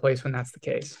happier place when that's the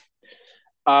case.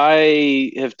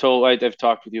 I've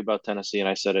talked with you about Tennessee, and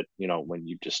I said it, when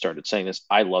you just started saying this.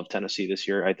 I love Tennessee this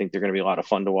year. I think they're going to be a lot of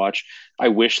fun to watch. I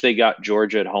wish they got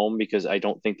Georgia at home because I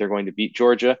don't think they're going to beat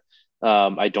Georgia.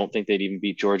 I don't think they'd even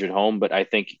beat Georgia at home, but I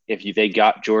think if they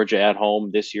got Georgia at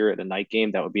home this year at a night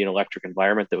game, that would be an electric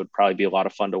environment that would probably be a lot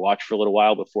of fun to watch for a little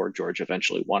while before Georgia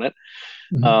eventually won it.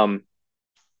 Mm-hmm.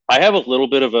 I have a little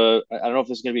bit of I don't know if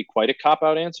this is going to be quite a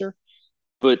cop-out answer,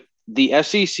 but the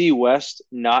SEC West,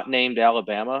 not named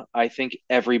Alabama, I think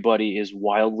everybody is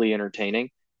wildly entertaining.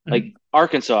 Mm-hmm. Like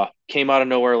Arkansas came out of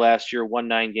nowhere last year, won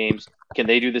 9 games. Can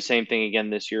they do the same thing again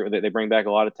this year? They bring back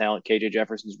a lot of talent. KJ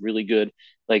Jefferson's really good.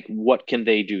 Like, what can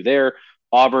they do there?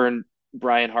 Auburn,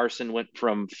 Brian Harsin went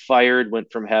from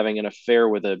having an affair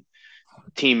with a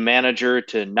team manager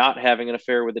to not having an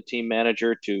affair with a team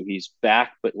manager to he's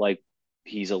back, but like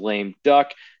he's a lame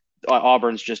duck.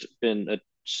 Auburn's just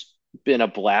been a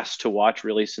blast to watch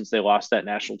really since they lost that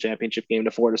national championship game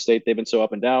to Florida State. They've been so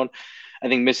up and down. I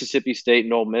think Mississippi State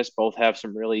and Ole Miss both have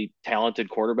some really talented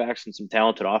quarterbacks and some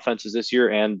talented offenses this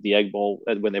year. And the Egg Bowl,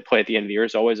 when they play at the end of the year,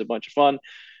 is always a bunch of fun.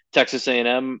 Texas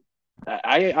A&M,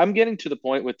 I'm getting to the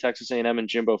point with Texas A&M and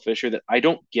Jimbo Fisher that I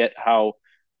don't get how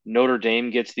Notre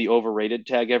Dame gets the overrated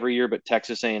tag every year, but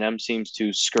Texas A&M seems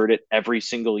to skirt it every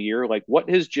single year. Like, what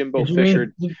has Jimbo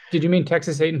Fisher? Did you mean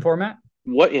Texas 8 and format?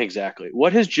 What exactly?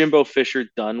 What has Jimbo Fisher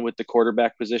done with the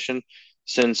quarterback position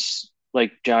since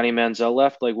like Johnny Manziel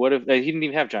left? Like, what if he didn't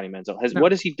even have Johnny Manziel?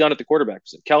 What has he done at the quarterback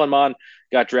position? Kellen Mond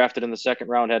got drafted in the second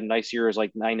round, had a nice year as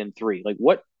like 9-3. Like,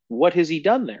 what has he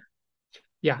done there?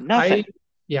 Yeah, nothing.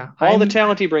 All the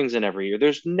talent he brings in every year.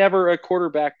 There's never a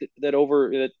quarterback that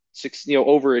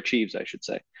overachieves, I should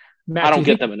say. Matt, I don't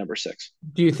get them at number 6.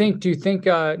 Do you think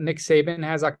Nick Saban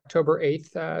has October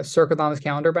 8th circled on his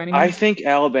calendar by any means? I think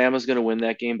Alabama's going to win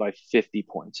that game by 50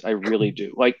 points. I really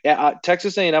do. Like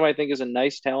Texas A&M, I think is a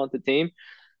nice, talented team.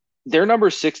 They're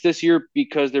number 6 this year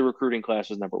because their recruiting class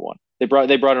was number 1. They brought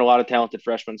in a lot of talented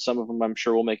freshmen. Some of them I'm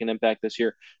sure will make an impact this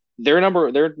year. They're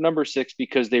number 6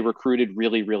 because they recruited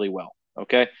really, really well.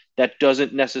 Okay, that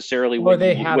doesn't necessarily win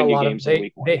you games in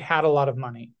week 1. They had a lot of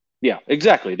money. Yeah,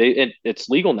 exactly. It's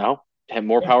legal now. Have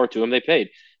more power to them. They paid.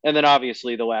 And then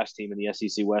obviously the last team in the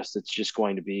SEC West that's just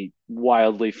going to be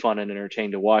wildly fun and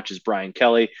entertaining to watch is Brian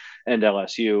Kelly and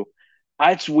LSU.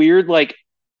 It's weird. Like,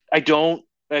 I've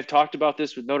talked about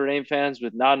this with Notre Dame fans,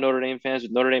 with non-Notre Dame fans,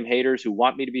 with Notre Dame haters who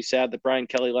want me to be sad that Brian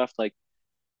Kelly left. Like,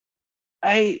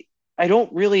 I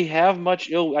don't really have much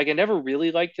like, I never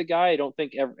really liked the guy. I don't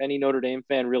think any Notre Dame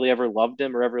fan really ever loved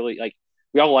him or ever really, like,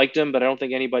 we all liked him, but I don't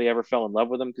think anybody ever fell in love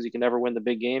with him because he can never win the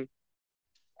big game.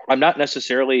 I'm not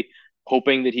necessarily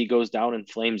hoping that he goes down in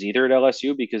flames either at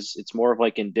LSU because it's more of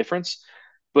like indifference.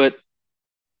 But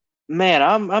man,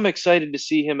 I'm excited to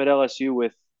see him at LSU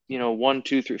with, you know, one,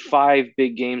 two, three, five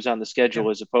big games on the Yeah. schedule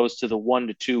as opposed to the 1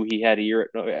 to 2 he had a year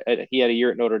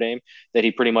at Notre Dame that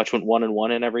he pretty much went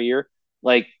 1-1 in every year.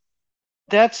 Like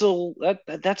that's a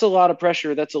lot of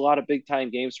pressure. That's a lot of big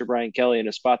time games for Brian Kelly in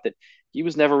a spot that he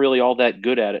was never really all that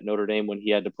good at Notre Dame when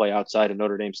he had to play outside of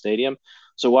Notre Dame Stadium.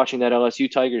 So watching that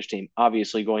LSU Tigers team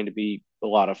obviously going to be a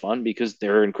lot of fun because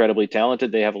they're incredibly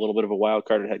talented. They have a little bit of a wild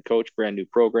card head coach, brand new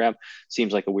program.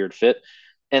 Seems like a weird fit.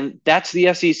 And that's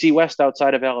the SEC West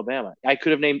outside of Alabama. I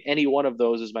could have named any one of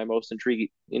those as my most intriguing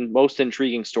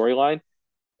storyline,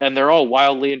 and they're all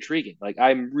wildly intriguing. Like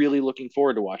I'm really looking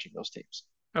forward to watching those teams.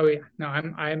 Oh yeah. No,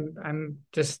 I'm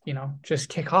just, just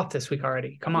kick off this week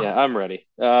already. Come Yeah, on. I'm ready.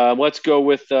 Let's go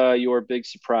with your big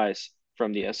surprise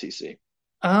from the SEC.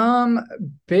 Um,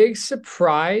 Big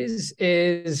surprise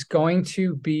is going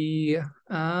to be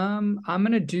I'm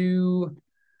gonna do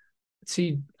let's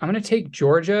see, I'm gonna take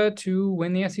Georgia to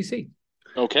win the SEC.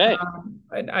 Okay, I'm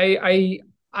that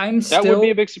would be a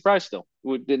still big surprise still.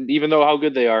 Even though how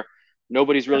good they are,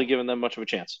 nobody's really given them much of a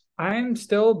chance. I'm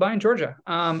still buying Georgia.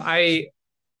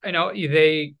 I know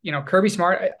they, Kirby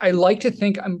Smart. I like to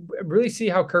think I'm really see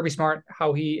how Kirby Smart,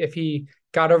 how if he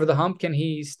got over the hump, can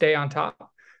he stay on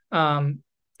top? Um,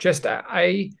 just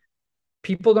I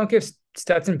People don't give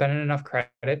Stetson Bennett enough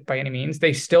credit by any means.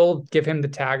 They still give him the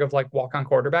tag of like walk on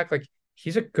quarterback. Like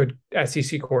he's a good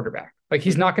SEC quarterback. Like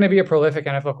he's not going to be a prolific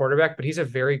NFL quarterback, but he's a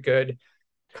very good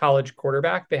college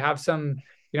quarterback. They have some,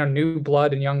 new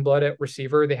blood and young blood at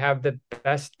receiver. They have the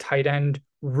best tight end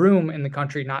room in the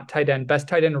country, not tight end, best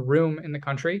tight end room in the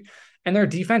country. And their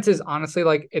defense is honestly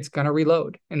like it's gonna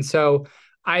reload. And so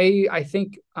I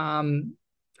think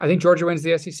Georgia wins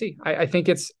the SEC. I think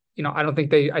it's, I don't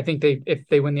think they I think they if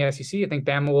they win the SEC, I think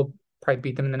Bama will probably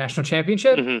beat them in the national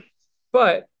championship. Mm-hmm.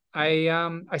 But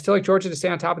I still like Georgia to stay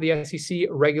on top of the SEC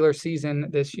regular season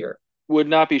this year. Would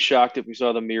not be shocked if we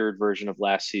saw the mirrored version of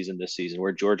last season this season,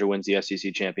 where Georgia wins the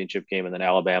SEC championship game and then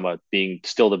Alabama, being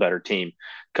still the better team,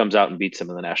 comes out and beats them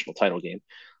in the national title game.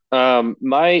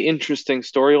 My interesting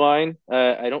storyline,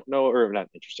 I don't know, or not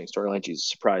interesting storyline, Jesus,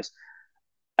 surprise.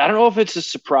 I don't know if it's a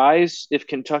surprise if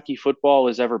Kentucky football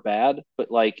is ever bad,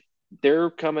 but like they're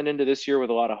coming into this year with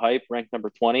a lot of hype, ranked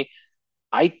number 20.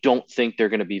 I don't think they're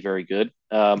going to be very good.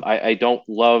 I don't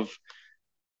love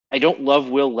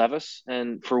Will Levis,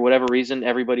 and for whatever reason,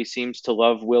 everybody seems to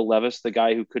love Will Levis, the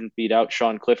guy who couldn't beat out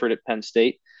Sean Clifford at Penn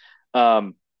State.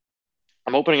 Um,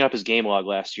 I'm opening up his game log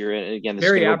last year, and again, this is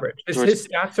Very going to go average.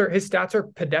 towards. His stats are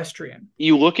pedestrian.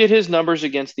 You look at his numbers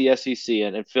against the SEC,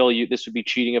 and Phil, this would be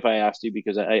cheating if I asked you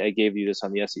because I gave you this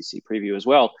on the SEC preview as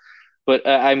well. But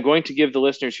I'm going to give the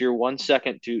listeners here 1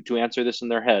 second to answer this in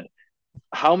their head.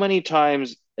 How many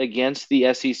times against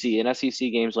the SEC in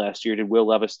SEC games last year did Will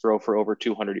Levis throw for over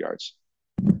 200 yards?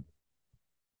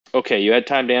 Okay, you had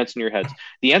time to answer in your heads.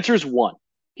 The answer is one.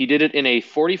 He did it in a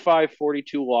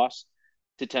 45-42 loss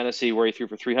to Tennessee, where he threw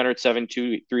for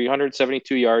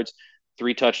 372 yards,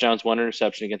 3 touchdowns, 1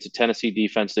 interception against a Tennessee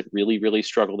defense that really, really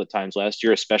struggled at times last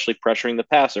year, especially pressuring the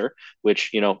passer,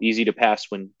 which, easy to pass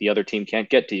when the other team can't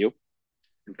get to you.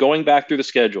 Going back through the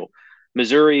schedule,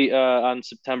 Missouri on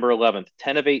September 11th,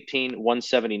 10 of 18,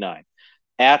 179.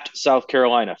 At South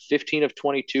Carolina, 15 of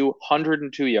 22,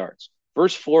 102 yards.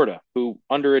 Versus Florida, who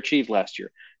underachieved last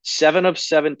year, 7 of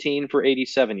 17 for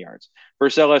 87 yards.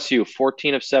 Versus LSU,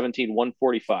 14 of 17,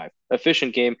 145.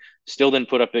 Efficient game, still didn't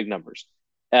put up big numbers.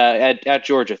 At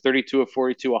Georgia, 32 of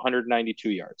 42, 192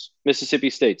 yards. Mississippi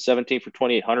State, 17 for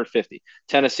 28, 150.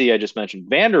 Tennessee, I just mentioned.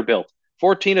 Vanderbilt,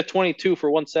 14 of 22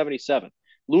 for 177.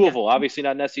 Yeah. Louisville, obviously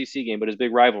not an SEC game, but his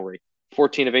big rivalry.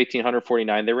 14 of 18,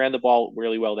 149. They ran the ball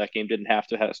really well that game, didn't have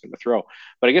to ask him to throw.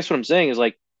 But I guess what I'm saying is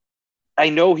like, I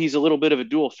know he's a little bit of a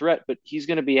dual threat, but he's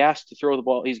going to be asked to throw the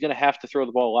ball. He's going to have to throw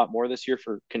the ball a lot more this year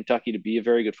for Kentucky to be a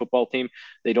very good football team.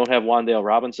 They don't have Wan'Dale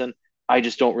Robinson. I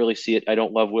just don't really see it. I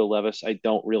don't love Will Levis. I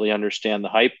don't really understand the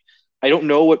hype. I don't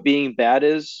know what being bad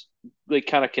is like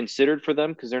kind of considered for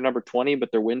them because they're number 20,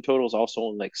 but their win total is also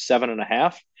like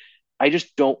 7.5. I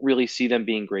just don't really see them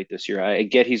being great this year. I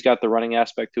get he's got the running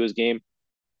aspect to his game,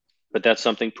 but that's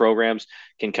something programs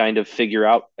can kind of figure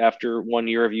out after 1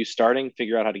 year of you starting,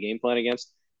 figure out how to game plan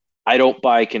against. I don't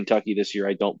buy Kentucky this year.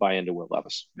 I don't buy into Will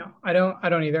Levis. No, I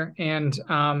don't either. And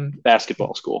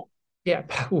Basketball school. yeah,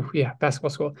 yeah,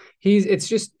 basketball school. He's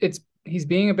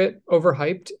being a bit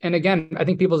overhyped. And again, I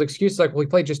think people's excuse is like, well, we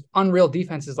played just unreal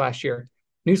defenses last year.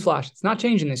 Newsflash, it's not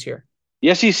changing this year.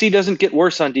 The SEC doesn't get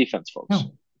worse on defense, folks.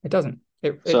 No, it doesn't.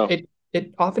 So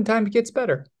It oftentimes gets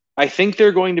better. I think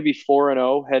they're going to be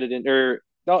 4-0 headed in, or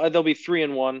they'll be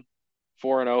 3-1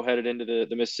 4-0 headed into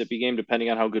the Mississippi game, depending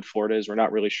on how good Florida is. We're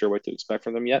not really sure what to expect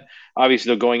from them yet. Obviously,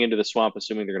 they're going into the Swamp,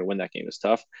 assuming they're going to win that game is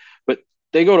tough. But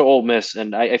they go to Ole Miss,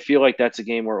 and I feel like that's a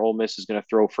game where Ole Miss is going to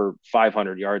throw for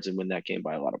 500 yards and win that game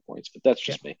by a lot of points. But that's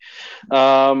just me.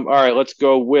 All right, let's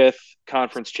go with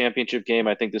conference championship game.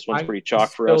 I think this one's pretty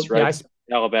chalk for us, right?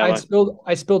 Yeah, Alabama.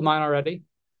 I spilled mine already.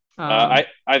 I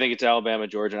think it's Alabama,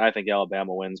 Georgia, and I think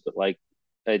Alabama wins. But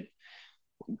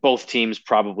both teams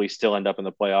probably still end up in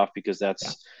the playoff because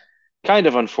that's kind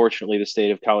of unfortunately the state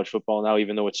of college football now,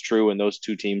 even though it's true. And those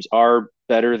two teams are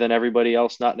better than everybody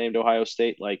else not named Ohio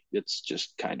State. Like, it's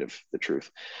just kind of the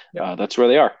truth. That's where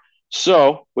they are.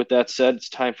 So with that said, it's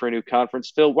time for a new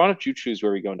conference. Phil, why don't you choose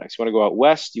where we go next? You want to go out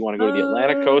west? You want to go to the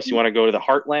Atlantic coast? You want to go to the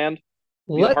heartland?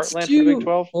 Let's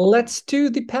do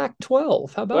the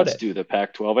Pac-12. How about Let's do the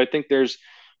Pac-12. I think there's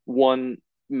one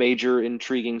major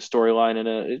intriguing storyline and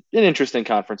an interesting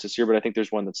conference this year, but I think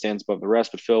there's one that stands above the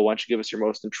rest. But Phil, why don't you give us your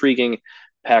most intriguing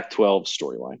Pac-12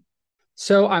 storyline?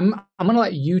 So I'm going to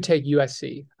let you take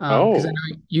USC because I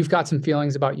know you've got some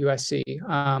feelings about USC,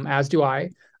 as do I.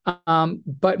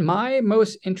 But my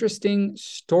most interesting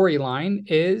storyline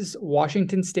is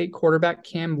Washington State quarterback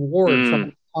Cam Ward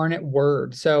from Incarnate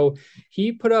Word. So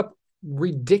he put up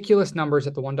ridiculous numbers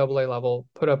at the 1AA level,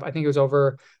 I think it was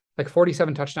over like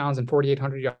 47 touchdowns and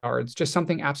 4,800 yards, just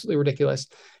something absolutely ridiculous.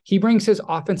 He brings his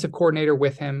offensive coordinator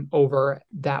with him over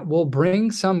that will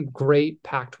bring some great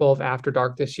Pac-12 after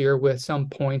dark this year with some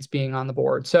points being on the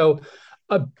board. So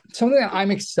something that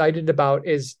I'm excited about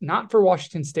is not for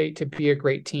Washington State to be a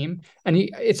great team. And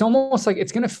it's almost like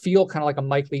it's going to feel kind of like a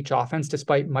Mike Leach offense,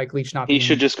 despite Mike Leach not being. He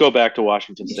should just go back to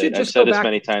Washington State. I've said this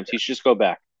many times. He should just go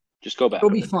back. Just go back. It'll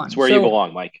be fun. It's where you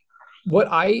belong, Mike. What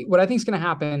I think is going to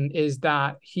happen is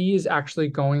that he is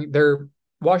actually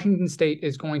Washington State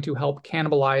is going to help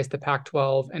cannibalize the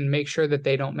Pac-12 and make sure that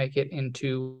they don't make it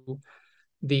into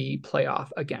the playoff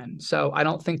again. So I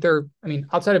don't think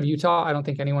outside of Utah, I don't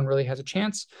think anyone really has a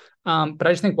chance. But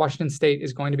I just think Washington State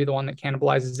is going to be the one that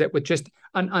cannibalizes it with just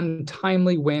an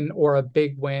untimely win or a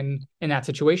big win in that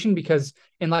situation, because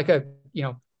in like a,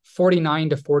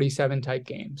 49-47 type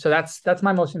game. So that's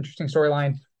my most interesting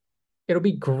storyline. It'll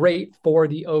be great for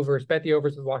the overs. Bet the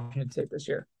overs with Washington State this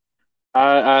year.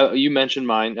 You mentioned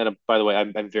mine, and by the way,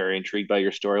 I'm very intrigued by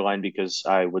your storyline because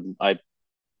I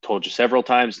told you several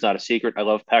times, it's not a secret. I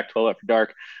love Pac-12 After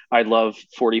Dark. I love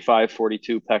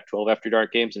 45-42 Pac-12 After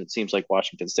Dark games, and it seems like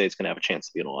Washington State's going to have a chance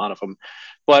to be in a lot of them.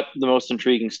 But the most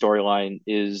intriguing storyline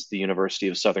is the University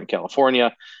of Southern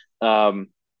California.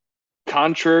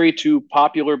 Contrary to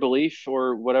popular belief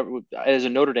or whatever, as a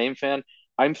Notre Dame fan,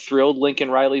 I'm thrilled Lincoln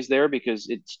Riley's there because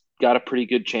it's got a pretty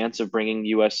good chance of bringing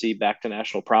USC back to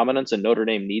national prominence, and Notre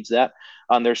Dame needs that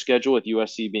on their schedule, with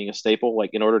USC being a staple, like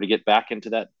in order to get back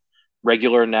into that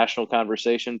regular national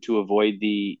conversation to avoid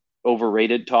the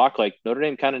overrated talk. Like, Notre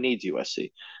Dame kind of needs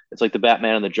USC. It's like the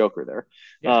Batman and the Joker there.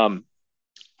 Yeah.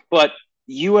 But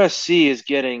USC is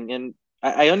getting, and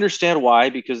I understand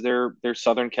why, because they're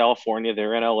Southern California,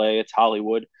 they're in LA, it's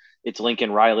Hollywood, it's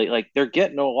Lincoln Riley. Like, they're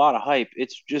getting a lot of hype.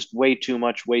 It's just way too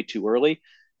much, way too early.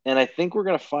 And I think we're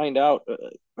going to find out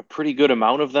a pretty good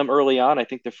amount of them early on. I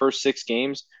think the first 6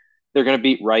 games, they're going to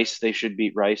beat Rice. They should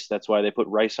beat Rice. That's why they put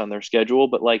Rice on their schedule.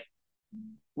 But like,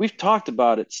 we've talked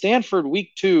about it. Stanford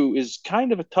week 2 is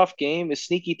kind of a tough game, a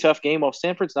sneaky tough game. While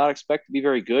Stanford's not expected to be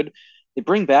very good, they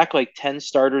bring back like 10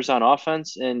 starters on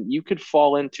offense, and you could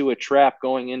fall into a trap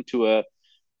going into a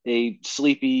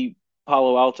sleepy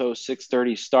Palo Alto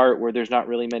 6:30 start where there's not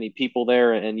really many people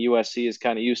there, and USC is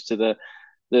kind of used to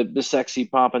the sexy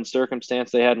pomp and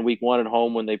circumstance they had in week 1 at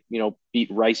home when they beat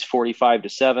Rice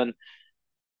 45-7.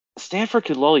 Stanford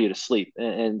could lull you to sleep,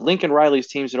 and Lincoln Riley's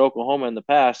teams at Oklahoma in the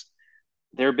past,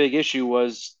 their big issue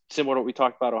was similar to what we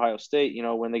talked about Ohio State.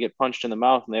 When they get punched in the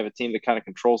mouth and they have a team that kind of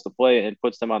controls the play and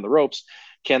puts them on the ropes,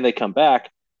 can they come back?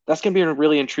 That's going to be a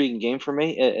really intriguing game for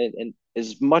me. And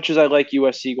as much as I like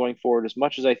USC going forward, as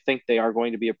much as I think they are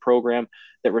going to be a program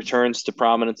that returns to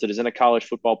prominence, that is in a college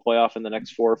football playoff in the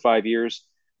next 4 or 5 years,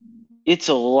 it's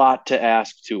a lot to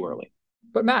ask too early.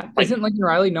 But Matt, isn't Lincoln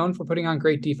Riley known for putting on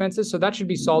great defenses? So that should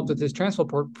be solved with his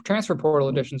transfer portal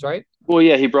additions, right? Well,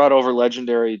 yeah, he brought over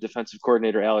legendary defensive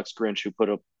coordinator Alex Grinch, who put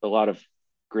up a lot of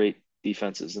great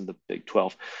defenses in the Big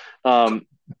 12.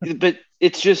 But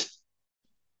it's just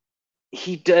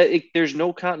there's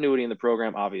no continuity in the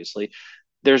program. Obviously,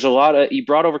 there's he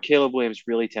brought over Caleb Williams,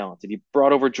 really talented. He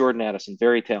brought over Jordan Addison,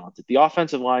 very talented. The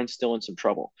offensive line's still in some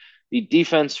trouble. The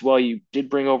defense, while you did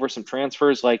bring over some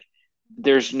transfers, like,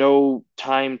 there's no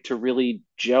time to really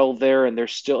gel there, and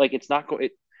there's still like, it's not going.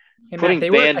 Hey, putting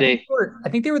Matt, I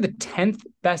think they were the 10th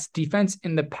best defense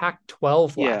in the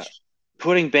Pac-12 last year.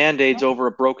 putting band-aids over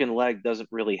a broken leg doesn't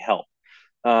really help.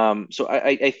 So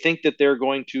I think that they're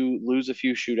going to lose a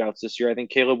few shootouts this year. I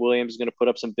think Caleb Williams is going to put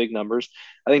up some big numbers.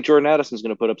 I think Jordan Addison is going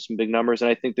to put up some big numbers. And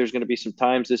I think there's going to be some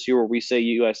times this year where we say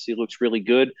USC looks really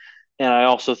good. And I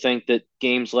also think that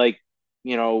games like,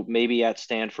 maybe at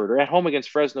Stanford or at home against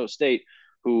Fresno State,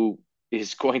 who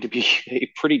is going to be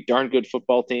a pretty darn good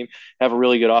football team, have a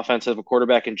really good offense, have a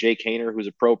quarterback in Jake Haener, who's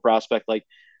a pro prospect. Like,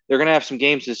 they're going to have some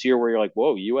games this year where you're like,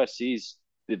 whoa, USC's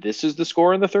this is the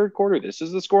score in the third quarter. This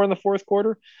is the score in the fourth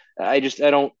quarter. I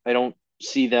don't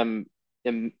see them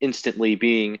instantly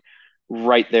being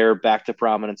right there back to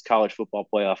prominence college football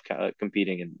playoff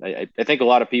competing. And I think a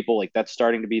lot of people like that's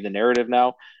starting to be the narrative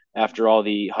now after all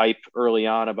the hype early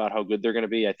on about how good they're going to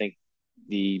be. I think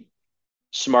the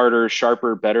smarter,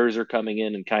 sharper betters are coming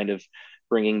in and kind of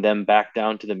bringing them back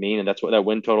down to the mean. And that's what that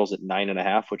win total's at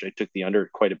 9.5, which I took the under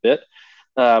quite a bit.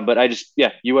 But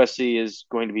USC is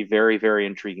going to be very, very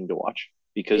intriguing to watch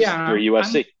because you're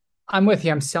USC. I'm with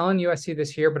you. I'm selling USC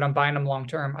this year, but I'm buying them long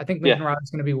term. I think Lincoln Riley is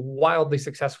going to be wildly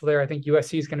successful there. I think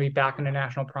USC is going to be back into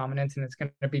national prominence, and it's going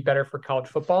to be better for college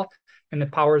football. And the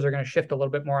powers are going to shift a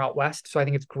little bit more out west. So I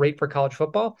think it's great for college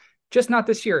football. Just not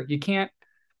this year. You can't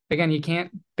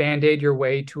band-aid your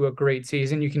way to a great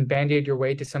season. You can band-aid your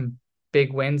way to some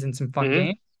big wins and some fun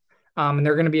games. And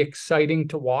they're going to be exciting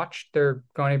to watch. They're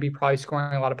going to be probably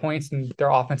scoring a lot of points, and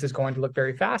their offense is going to look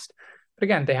very fast. But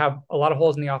again, they have a lot of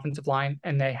holes in the offensive line,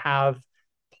 and they have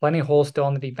plenty of holes still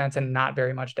in the defense and not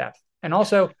very much depth. And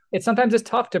also, it's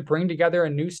tough to bring together a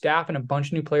new staff and a bunch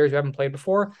of new players who haven't played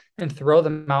before and throw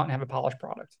them out and have a polished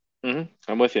product.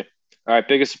 I'm with you. All right,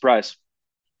 biggest surprise.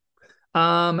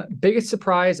 Biggest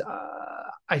surprise,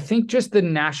 I think just the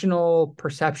national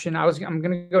perception. I'm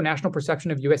going to go national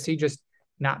perception of USC just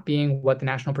not being what the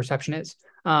national perception is.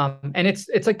 And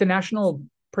it's like the national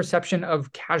perception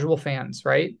of casual fans,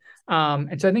 right?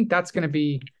 And so I think that's going to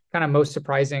be kind of most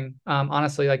surprising.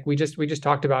 Honestly, like we just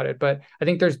talked about it, but I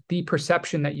think there's the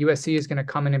perception that USC is going to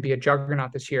come in and be a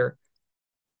juggernaut this year.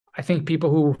 I think people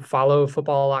who follow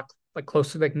football a lot, like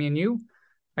closely, like me and you,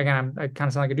 again, I kind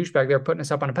of sound like a douchebag. They're putting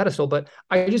us up on a pedestal, but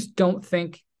I just don't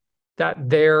think that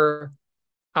their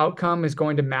outcome is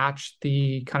going to match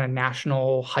the kind of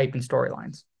national hype and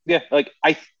storylines. Yeah, like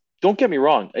I don't get me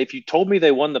wrong. If you told me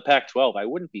they won the Pac-12, I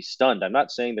wouldn't be stunned. I'm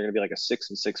not saying they're going to be like a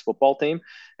 6-6 football team.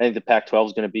 I think the Pac-12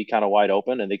 is going to be kind of wide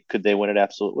open, and they win it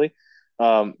absolutely.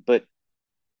 But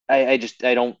I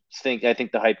don't think I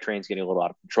think the hype train's getting a little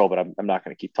out of control. But I'm not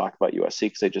going to keep talking about USC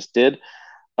because they just did.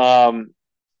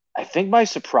 I think my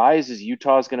surprise is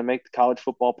Utah is going to make the college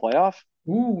football playoff.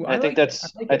 Ooh, I think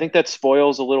that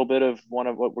spoils a little bit of one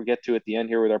of what we'll get to at the end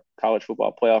here with our college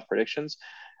football playoff predictions.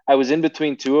 I was in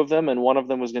between two of them, and one of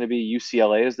them was going to be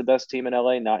UCLA as the best team in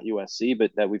LA, not USC,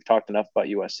 but that we've talked enough about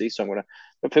USC. So I'm going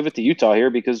to pivot to Utah here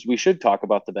because we should talk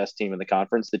about the best team in the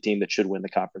conference, the team that should win the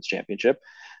conference championship.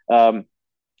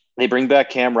 They bring back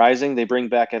Cam Rising. They bring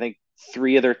back, I think,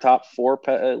 3 of their top 4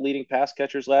 leading pass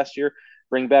catchers last year.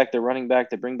 Bring back their running back.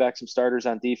 They bring back some starters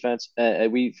on defense.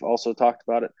 We've also talked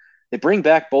about it. They bring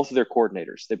back both of their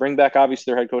coordinators. They bring back,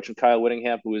 obviously, their head coach, Kyle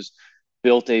Whittingham, who has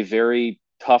built a very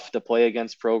tough to play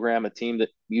against program, a team that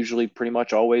usually pretty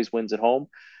much always wins at home.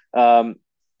 And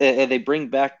they bring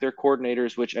back their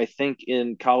coordinators, which I think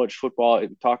in college football, we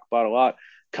talk about a lot.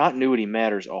 Continuity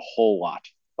matters a whole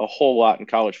lot in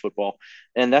college football.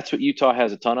 And that's what Utah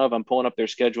has a ton of. I'm pulling up their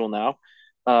schedule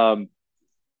now.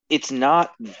 It's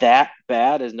not that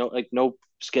bad as no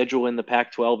schedule in the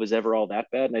Pac-12 is ever all that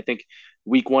bad. And I think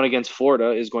week 1 against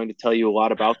Florida is going to tell you a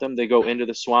lot about them. They go into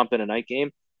the Swamp in a night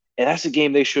game. And that's a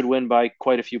game they should win by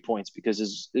quite a few points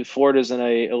because Florida's in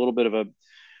a little bit of a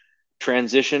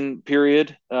transition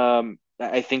period.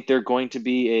 I think they're going to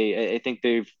be I think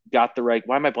they've got the right.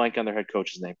 Why am I blanking on their head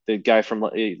coach's name? The guy from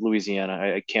Louisiana.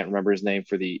 I can't remember his name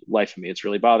for the life of me. It's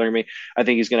really bothering me. I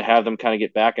think he's going to have them kind of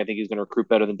get back. I think he's going to recruit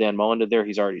better than Dan Mullen did there.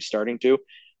 He's already starting to.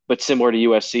 But similar to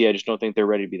USC, I just don't think they're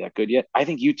ready to be that good yet. I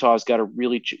think Utah's got a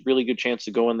really, really good chance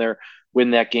to go in there,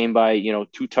 win that game by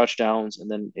 2 touchdowns, and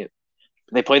then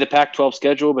they play the Pac-12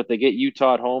 schedule, but they get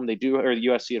Utah at home. Or the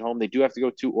USC at home. They do have to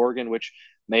go to Oregon, which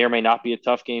may or may not be a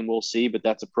tough game. We'll see, but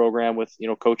that's a program with,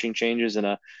 coaching changes and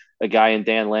a guy in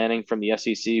Dan Lanning from the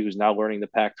SEC who's now learning the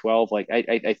Pac-12. Like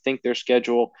I think their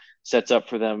schedule sets up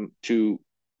for them to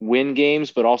win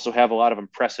games, but also have a lot of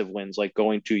impressive wins, like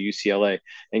going to UCLA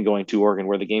and going to Oregon,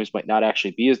 where the games might not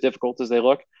actually be as difficult as they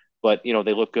look, but they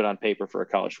look good on paper for a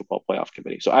college football playoff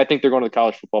committee. So I think they're going to the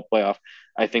college football playoff.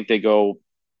 I think they go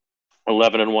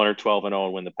 11-1 or 12-0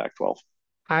 and win the Pac-12.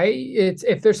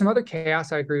 If there's some other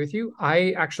chaos, I agree with you.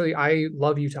 I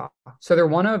love Utah. So they're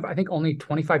one of, I think, only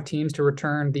 25 teams to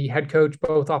return the head coach,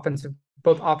 both offensive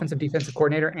both offensive defensive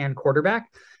coordinator and quarterback.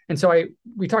 And so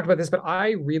we talked about this, but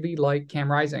I really like Cam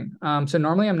Rising. So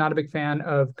normally I'm not a big fan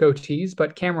of goatees,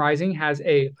 but Cam Rising has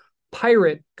a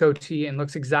pirate goatee and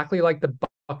looks exactly like the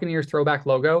Buccaneers throwback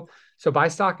logo. So buy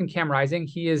stock in Cam Rising.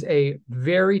 He is a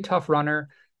very tough runner,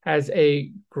 has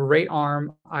a great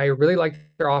arm. I really like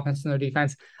their offense and their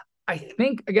defense. I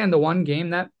think, again, the one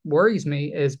game that worries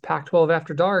me is Pac-12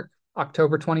 After Dark,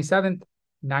 October 27th,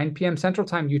 9 p.m. Central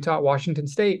Time, Utah, Washington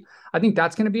State. I think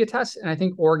that's going to be a test, and I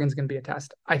think Oregon's going to be a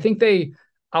test. I think they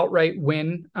outright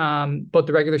win both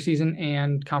the regular season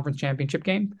and conference championship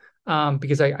game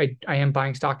because I am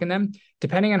buying stock in them.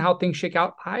 Depending on how things shake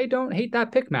out, I don't hate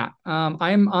that pick, Matt.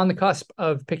 I'm on the cusp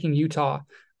of picking Utah,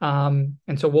 and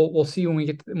so we'll see when we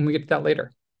get to that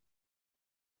later.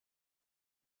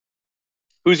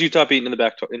 Who's Utah beating in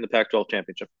the Pac-12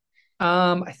 championship?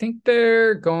 I think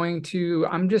they're going to.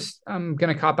 I'm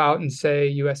going to cop out and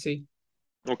say USC.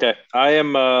 Okay, I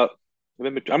am. I'm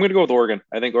going to go with Oregon.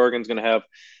 I think Oregon's going to have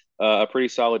a pretty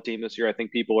solid team this year. I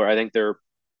think people are. I think their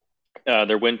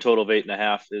win total of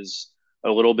 8.5 is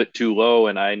a little bit too low,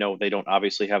 and I know they don't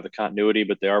obviously have the continuity,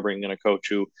 but they are bringing in a coach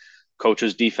who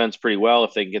coaches defense pretty well.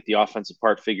 If they can get the offensive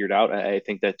part figured out, I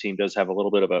think that team does have a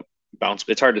little bit of a bounce.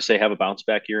 It's hard to say have a bounce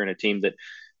back year in a team that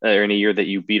or in a year that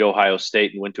you beat Ohio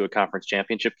State and went to a conference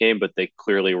championship game, but they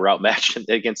clearly were outmatched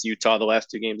against Utah the last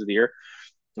 2 games of the year.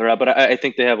 But I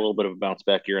think they have a little bit of a bounce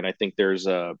back year, and I think there's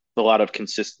a lot of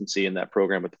consistency in that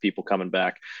program with the people coming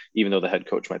back, even though the head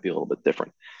coach might be a little bit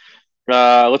different.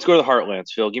 Let's go to the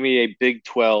Heartlands, Phil. Give me a Big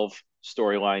 12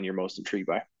 storyline you're most intrigued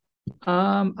by.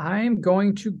 I'm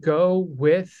going to go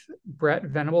with Brett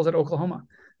Venables at Oklahoma.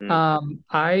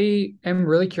 I am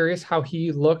really curious how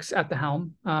he looks at the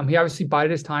helm. He obviously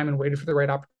bided his time and waited for the right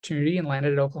opportunity and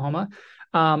landed at Oklahoma.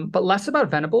 But less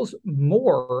about Venables,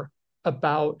 more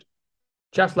about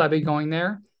Jeff Lebby going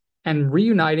there and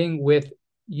reuniting with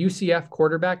UCF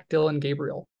quarterback Dillon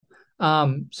Gabriel.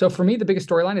 So for me, the biggest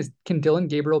storyline is, can Dillon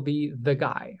Gabriel be the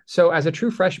guy? So as a true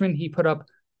freshman, he put up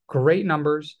great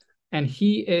numbers, and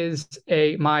he is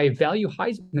my value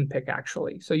Heisman pick,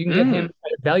 actually. So you can get him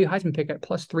at a value Heisman pick at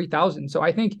plus 3,000. So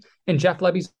I think in Jeff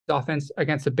Lebby's offense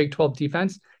against the Big 12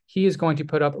 defense, he is going to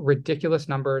put up ridiculous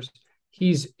numbers.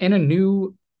 He's in a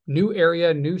new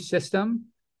area, new system,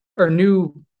 or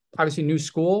obviously new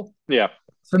school. Yeah.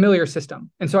 Familiar system.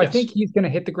 And so I think he's going to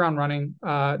hit the ground running.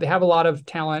 They have a lot of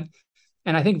talent,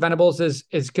 and I think Venables is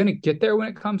going to get there when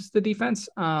it comes to the defense.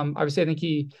 Obviously, I think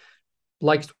he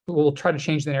will try to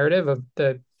change the narrative of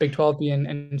the Big 12 being,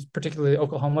 and particularly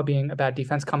Oklahoma being, a bad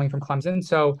defense coming from Clemson.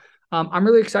 So I'm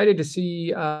really excited to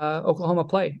see Oklahoma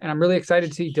play, and I'm really excited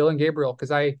to see Dillon Gabriel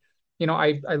because I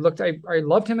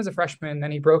loved him as a freshman.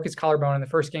 Then he broke his collarbone in the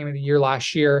first game of the year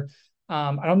last year.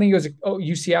 I don't think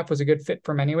UCF was a good fit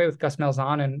for him anyway with Gus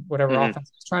Malzahn and whatever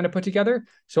offense he's trying to put together.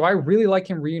 So I really like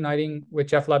him reuniting with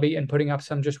Jeff Lebby and putting up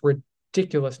some just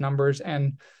ridiculous numbers.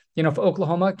 And if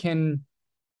Oklahoma can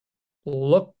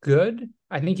look good,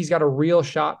 I think he's got a real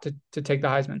shot to take the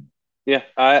Heisman. Yeah,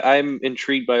 I'm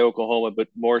intrigued by Oklahoma, but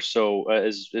more so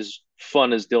as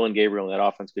fun as Dillon Gabriel and that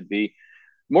offense could be,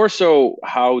 more so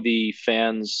how the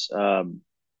fans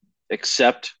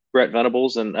accept Brett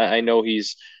Venables. And I know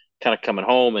he's kind of coming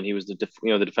home, and he was the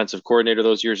defensive coordinator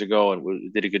those years ago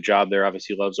and did a good job there.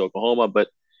 Obviously loves Oklahoma, but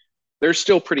they're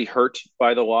still pretty hurt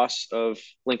by the loss of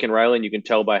Lincoln Riley, and you can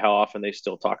tell by how often they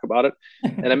still talk about it.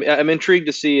 And I'm intrigued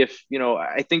to see if,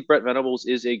 I think Brett Venables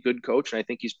is a good coach, and I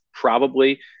think he's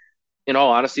probably, in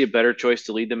all honesty, a better choice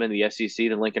to lead them in the SEC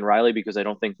than Lincoln Riley, because I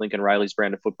don't think Lincoln Riley's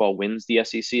brand of football wins the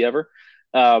SEC ever.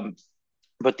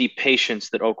 But the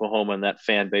patience that Oklahoma and that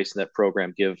fan base and that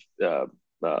program give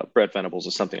Brett Venables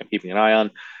is something I'm keeping an eye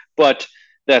on. But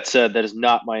that said, that is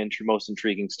not my most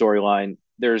intriguing storyline.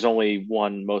 There's only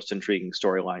one most intriguing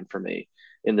storyline for me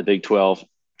in the Big 12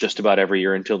 just about every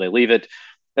year until they leave it.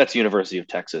 That's University of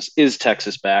Texas. Is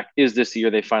Texas back? Is this the year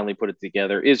they finally put it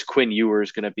together? Is Quinn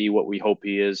Ewers going to be what we hope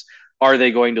he is? Are they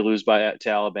going to lose to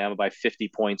Alabama by 50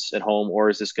 points at home? Or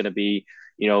is this going to be,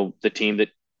 the team that,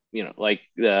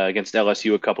 against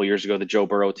LSU a couple years ago, the Joe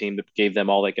Burrow team that gave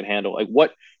them all they can handle? Like,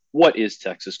 what is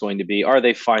Texas going to be? Are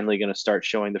they finally going to start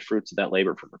showing the fruits of that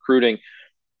labor from recruiting?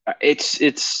 It's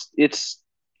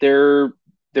their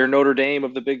Notre Dame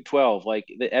of the Big 12.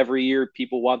 Every year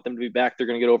people want them to be back. They're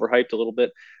going to get overhyped a little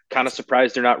bit. Kind of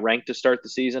surprised they're not ranked to start the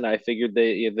season. I figured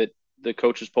that the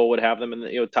coaches poll would have them in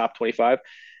the top 25.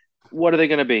 What are they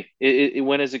going to be?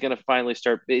 When is it going to finally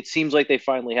start? It seems like they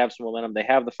finally have some momentum. They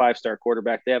have the 5-star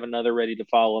quarterback. They have another ready to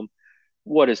follow them.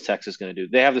 what is Texas going to do?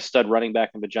 They have the stud running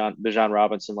back in Bijan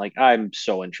Robinson. Like, I'm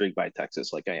so intrigued by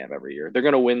Texas, like I am every year. They're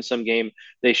going to win some game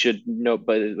they should know,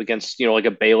 but against like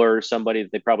a Baylor or somebody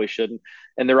that they probably shouldn't,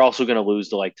 and they're also going to lose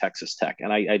to like Texas Tech.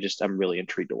 And I'm really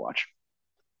intrigued to watch.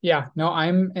 Yeah, no,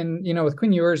 and with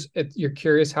Quinn Ewers, you're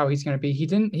curious how he's going to be.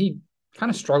 He kind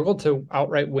of struggled to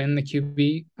outright win the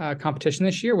QB competition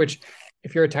this year, which,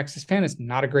 if you're a Texas fan, is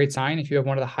not a great sign. If you have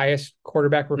one of the highest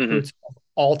quarterback recruits of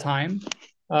all time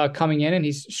coming in, and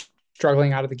he's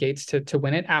struggling out of the gates to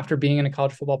win it after being in a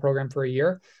college football program for a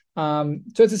year. So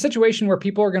it's a situation where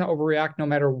people are going to overreact no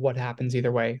matter what happens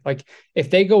either way. Like, if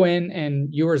they go in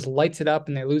and Ewers lights it up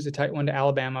and they lose a tight one to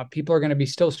Alabama, people are going to be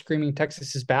still screaming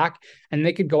Texas is back, and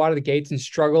they could go out of the gates and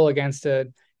struggle against a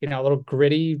little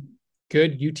gritty,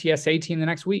 good UTSA team the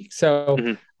next week.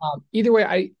 So either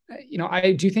way,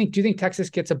 I do think Texas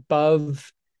gets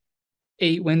above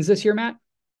 8 wins this year, Matt?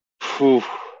 Whew.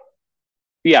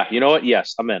 Yeah, you know what?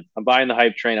 Yes, I'm in. I'm buying the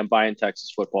hype train. I'm buying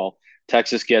Texas football.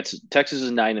 Texas is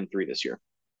 9-3 this year.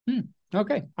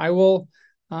 Okay, I will.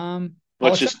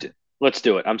 Let's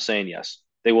do it. I'm saying yes.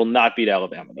 They will not beat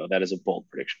Alabama though. That is a bold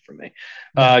prediction from me.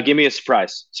 Give me a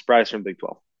surprise from Big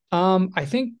 12. I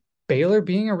think Baylor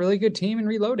being a really good team and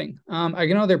reloading. They're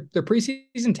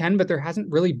preseason 10, but there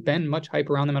hasn't really been much hype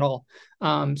around them at all.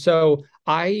 So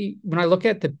when I look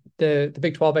at the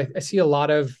Big 12, I see a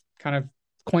lot of kind of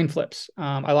coin flips.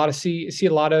 See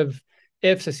a lot of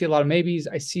ifs. I see a lot of maybes.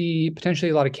 I see potentially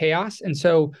a lot of chaos. And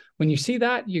so when you see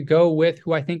that, you go with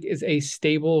who I think is a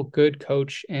stable, good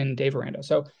coach in Dave Aranda.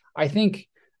 So I think,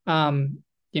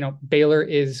 Baylor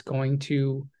is going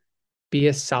to be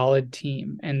a solid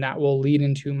team, and that will lead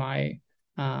into my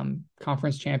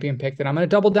conference champion pick that I'm going to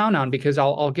double down on, because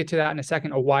I'll get to that in a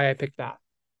second of why I picked that.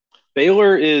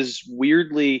 Baylor is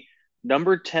weirdly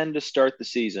number 10 to start the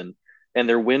season, and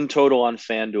their win total on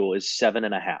FanDuel is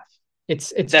 7.5.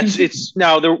 It's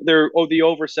now the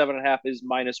over 7.5 is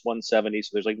 -170, so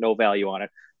there's like no value on it,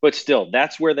 but still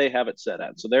that's where they have it set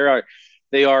at. So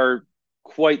they are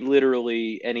quite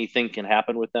literally anything can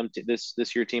happen with them.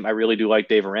 This year team, I really do like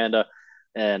Dave Aranda,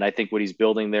 and I think what he's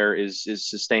building there is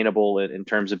sustainable in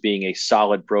terms of being a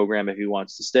solid program if he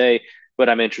wants to stay. But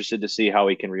I'm interested to see how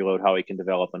he can reload, how he can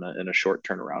develop in a short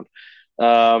turnaround.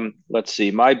 Let's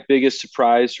see. My biggest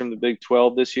surprise from the Big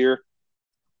 12 this year.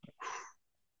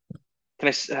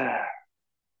 But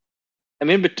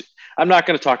I'm not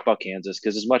going to talk about Kansas,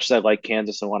 because as much as I like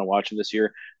Kansas and want to watch them this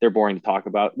year, they're boring to talk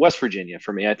about. West Virginia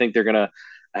for me. I think they're going to.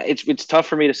 It's tough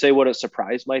for me to say what a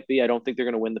surprise might be. I don't think they're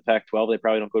going to win the Pac-12. They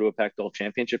probably don't go to a Pac-12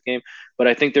 championship game, but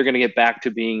I think they're going to get back to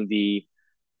being the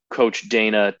Coach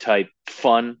Dana type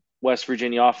fun West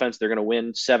Virginia offense. They're going to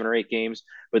win 7 or 8 games,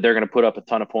 but they're going to put up a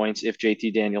ton of points if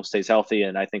JT Daniels stays healthy.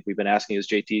 And I think we've been asking, is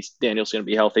JT Daniels going to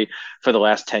be healthy for the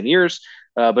last 10 years?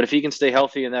 But if he can stay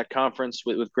healthy in that conference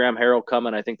with Graham Harrell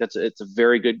coming, I think it's a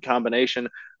very good combination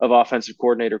of offensive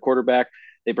coordinator, quarterback.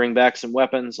 They bring back some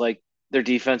weapons. Like, their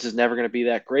defense is never going to be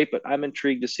that great, but I'm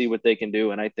intrigued to see what they can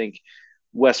do. And I think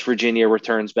West Virginia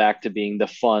returns back to being the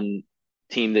fun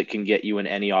team that can get you in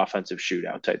any offensive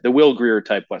shootout type, the Will Grier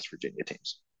type West Virginia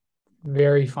teams.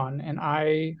 Very fun. And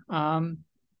I'm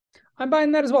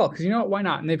buying that as well, because why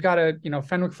not? And they've got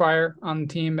Fenwick Fryer on the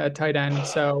team at tight end.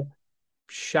 So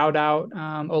shout out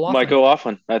O'Laughlin. Mike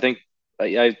O'Laughlin. I think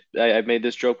I've made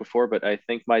this joke before, but I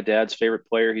think my dad's favorite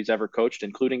player he's ever coached,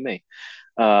 including me.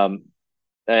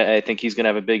 I think he's going to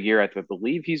have a big year. I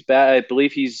believe he's bad. I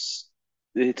believe it's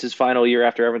his final year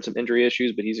after having some injury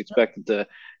issues, but he's expected to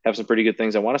have some pretty good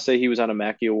things. I want to say he was on a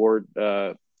Mackey Award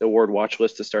watch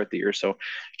list to start the year. So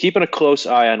keeping a close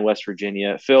eye on West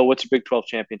Virginia. Phil, what's your Big 12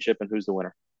 championship and who's the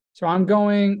winner? So I'm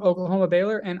going Oklahoma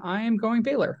Baylor, and I am going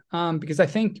Baylor because I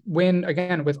think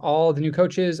with all the new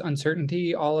coaches,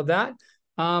 uncertainty, all of that,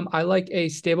 I like a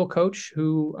stable coach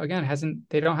who, again,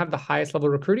 they don't have the highest level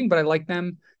of recruiting, but I like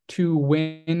them to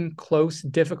win close,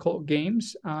 difficult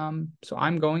games. So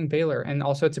I'm going Baylor, and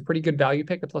also it's a pretty good value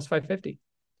pick at plus 550.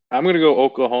 I'm going to go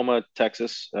Oklahoma,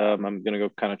 Texas. I'm going to go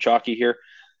kind of chalky here.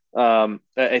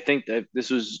 I think that this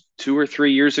was 2 or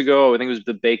 3 years ago. I think it was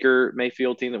the Baker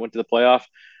Mayfield team that went to the playoff.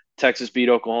 Texas beat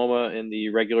Oklahoma in the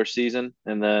regular season,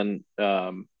 and then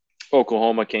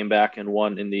Oklahoma came back and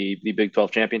won in the Big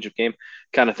 12 championship game.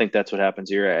 Kind of think that's what happens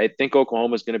here. I think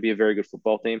Oklahoma is going to be a very good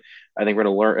football team. I think we're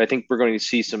going to learn. I think we're going to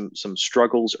see some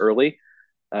struggles early,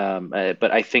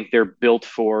 but I think they're built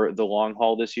for the long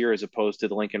haul this year, as opposed to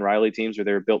the Lincoln Riley teams where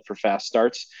they're built for fast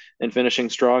starts and finishing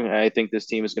strong. I think this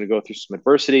team is going to go through some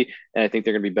adversity, and I think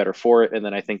they're going to be better for it. And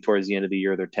then I think towards the end of the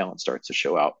year, their talent starts to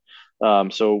show out.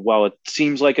 So while it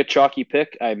seems like a chalky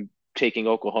pick, I'm taking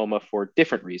Oklahoma for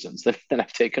different reasons than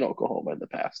I've taken Oklahoma in the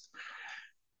past.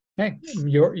 Hey,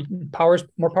 your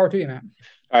more power to you, man.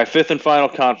 All right, fifth and final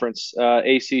conference,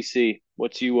 ACC.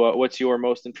 What's your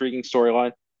most intriguing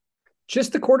storyline?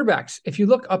 Just the quarterbacks. If you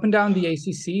look up and down the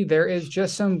ACC, there is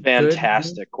just some good,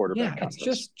 Fantastic quarterback yeah, it's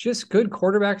conference. just good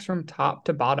quarterbacks from top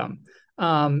to bottom.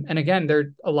 And again, there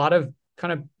are a lot of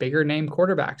kind of bigger name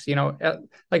quarterbacks.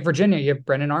 Like Virginia, you have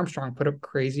Brennan Armstrong put up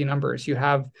crazy numbers. You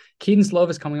have Keaton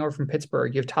Slovis coming over from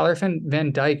Pittsburgh. You have Tyler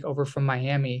Van Dyke over from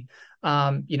Miami.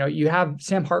 You have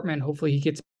Sam Hartman. Hopefully, he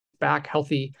gets back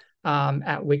healthy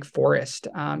at Wake Forest.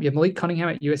 You have Malik Cunningham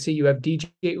at USC. You have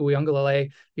DJ Uyunglele.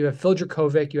 You have Phil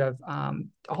Dracovic. You have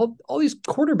all these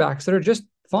quarterbacks that are just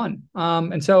fun.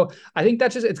 And so I think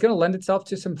it's going to lend itself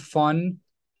to some fun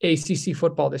ACC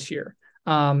football this year.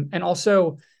 And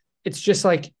also, it's just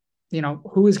like,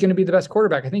 who is going to be the best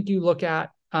quarterback? I think you look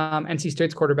at NC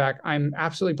State's quarterback. I'm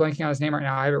absolutely blanking on his name right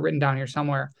now. I have it written down here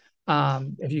somewhere.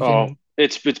 If you Oh, can,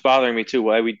 it's bothering me too.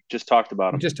 Why we just talked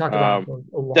about we him. just talked about him for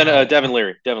a while. Devin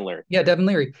Leary. Devin Leary. Yeah, Devin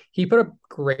Leary. He put up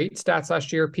great stats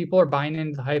last year. People are buying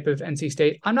into the hype of NC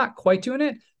State. I'm not quite doing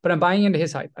it, but I'm buying into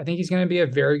his hype. I think he's going to be a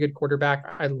very good quarterback.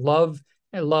 I love,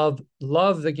 love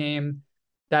the game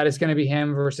that is going to be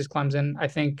him versus Clemson. I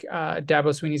think Dabo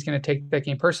Swinney's going to take that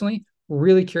game personally.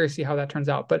 Really curious to see how that turns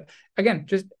out. But again,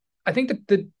 I think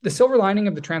that the silver lining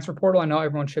of the transfer portal, I know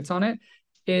everyone shits on it,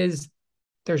 is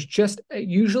there's just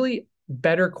usually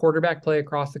better quarterback play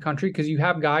across the country because you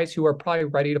have guys who are probably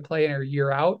ready to play in a year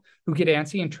out who get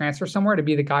antsy and transfer somewhere to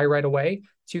be the guy right away.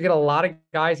 So you get a lot of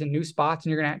guys in new spots,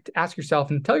 and you're going to ask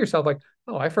yourself and tell yourself like,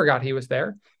 "Oh, I forgot he was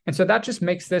there." And so that just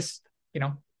makes this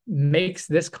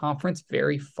conference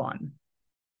very fun.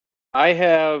 I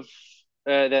have.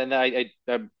 Then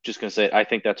I'm just going to say I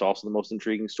think that's also the most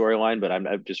intriguing storyline. But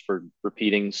I'm just for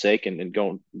repeating sake and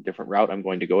going a different route. I'm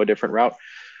going to go a different route.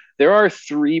 There are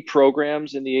three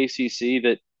programs in the ACC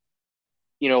that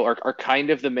are kind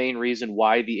of the main reason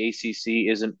why the ACC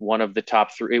isn't one of the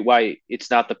top three, why it's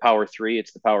not the power three,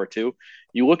 it's the power two.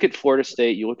 You look at Florida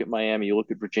State, you look at Miami, you look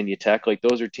at Virginia Tech, like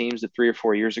those are teams that 3 or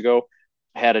 4 years ago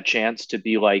had a chance to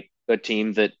be like a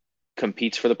team that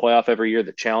competes for the playoff every year,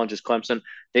 that challenges Clemson.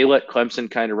 They let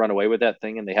Clemson kind of run away with that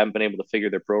thing and they haven't been able to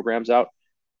figure their programs out.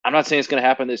 I'm not saying it's going to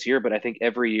happen this year, but I think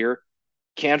every year,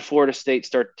 can Florida State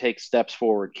start to take steps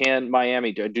forward? Can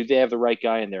Miami do they have the right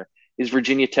guy in there? Is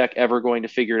Virginia Tech ever going to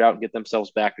figure it out and get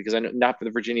themselves back? Because I know not for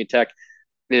the Virginia Tech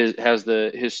has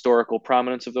the historical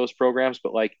prominence of those programs,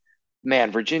 but like,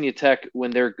 man, Virginia Tech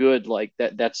when they're good, like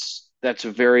that's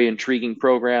a very intriguing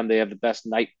program. They have the best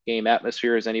night game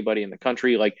atmosphere as anybody in the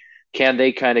country. Like, can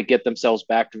they kind of get themselves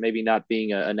back to maybe not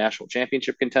being a national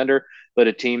championship contender, but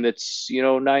a team that's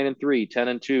 9-3,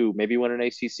 10-2, maybe win an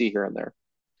ACC here and there?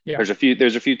 Yeah. There's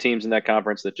a few teams in that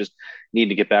conference that just need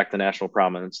to get back to national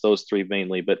prominence. Those three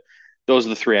mainly, but those are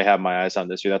the three I have my eyes on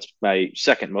this year. That's my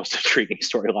second most intriguing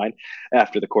storyline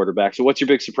after the quarterback. So, what's your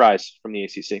big surprise from the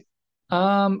ACC?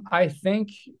 I think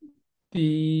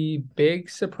the big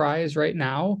surprise right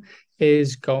now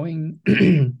is going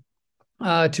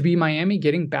to be Miami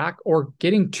getting back or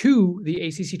getting to the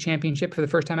ACC championship for the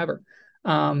first time ever.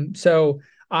 So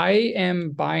I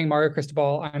am buying Mario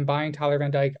Cristobal. I'm buying Tyler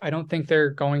Van Dyke. I don't think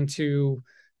they're going to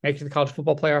make it to the college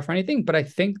football playoff or anything, but I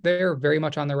think they're very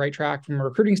much on the right track from a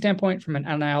recruiting standpoint, from an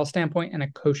NIL standpoint, and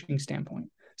a coaching standpoint.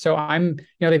 So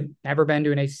they've never been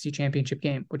to an ACC championship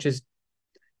game, which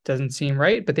doesn't seem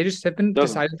right, but they just have been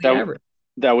Doesn't decidedly that average.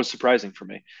 that was surprising for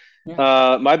me.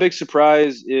 Yeah. My big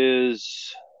surprise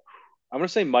is I'm going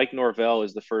to say Mike Norvell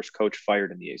is the first coach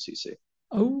fired in the ACC.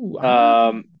 Oh,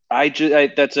 I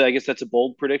guess that's a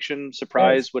bold prediction,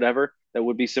 surprise, yes. whatever. That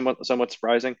would be somewhat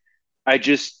surprising. I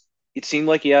just it seemed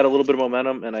like he had a little bit of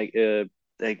momentum, and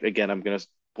again I'm gonna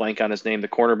blank on his name, the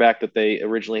cornerback that they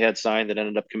originally had signed that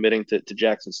ended up committing to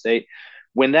Jackson State.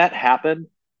 When that happened,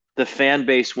 the fan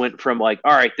base went from like,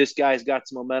 all right, this guy's got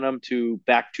some momentum to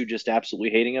back to just absolutely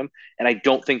hating him, and I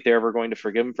don't think they're ever going to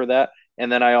forgive him for that. And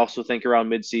then I also think around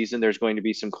midseason, there's going to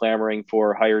be some clamoring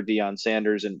for hire Deion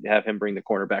Sanders and have him bring the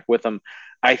cornerback with him.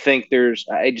 I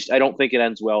don't think it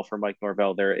ends well for Mike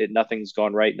Norvell there. Nothing's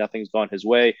gone right. Nothing's gone his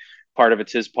way. Part of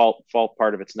it's his fault,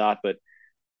 part of it's not. But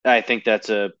I think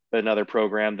that's another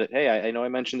program that, hey, I know I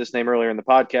mentioned this name earlier in the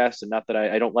podcast, and not that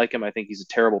I don't like him. I think he's a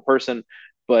terrible person,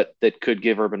 but that could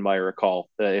give Urban Meyer a call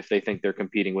if they think they're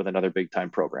competing with another big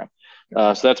time program.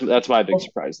 So that's my big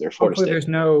surprise there, Florida Hopefully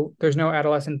State. there's no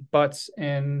adolescent butts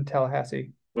in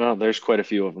Tallahassee. Well, there's quite a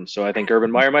few of them, so I think Urban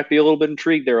Meyer might be a little bit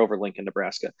intrigued there over Lincoln,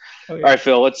 Nebraska. Oh All yeah. right,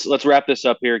 Phil, let's wrap this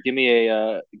up here. Give me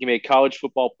a college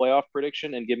football playoff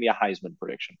prediction and give me a Heisman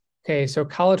prediction. Okay, so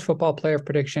college football playoff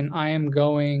prediction. I am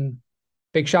going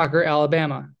big shocker,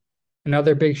 Alabama.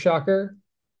 Another big shocker,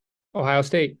 Ohio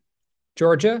State.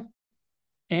 Georgia.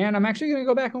 And I'm actually going to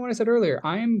go back on what I said earlier.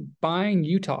 I'm buying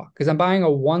Utah because I'm buying a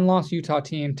one-loss Utah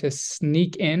team to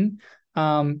sneak in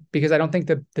because I don't think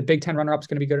the Big Ten runner-up is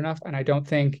going to be good enough. And I don't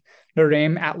think Notre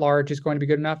Dame at large is going to be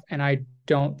good enough. And I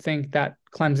don't think that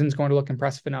Clemson's going to look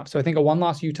impressive enough. So I think a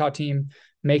one-loss Utah team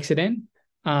makes it in.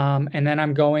 And then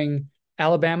I'm going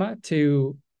Alabama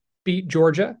to beat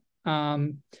Georgia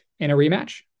in a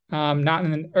rematch. Not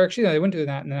in the, or actually, no, they wouldn't do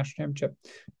that in the national championship.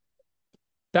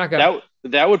 Back up.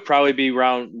 That would probably be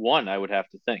round 1, I would have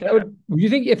to think. You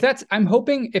think if that's, I'm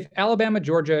hoping if Alabama,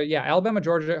 Georgia,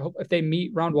 if they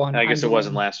meet round 1. I guess it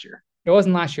wasn't last year. It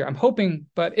wasn't last year. I'm hoping,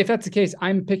 but if that's the case,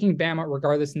 I'm picking Bama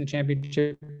regardless in the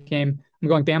championship game. I'm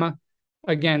going Bama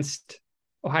against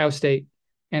Ohio State,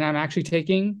 and I'm actually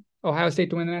taking Ohio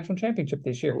State to win the national championship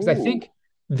this year because I think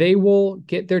they will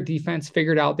get their defense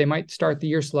figured out. They might start the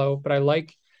year slow, but I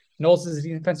like Knowles as a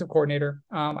defensive coordinator.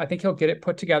 I think he'll get it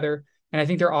put together. And I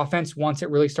think their offense, once it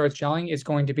really starts gelling, is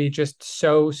going to be just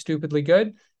so stupidly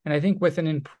good. And I think with an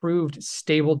improved,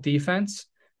 stable defense,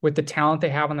 with the talent they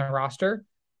have on their roster,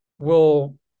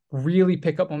 will really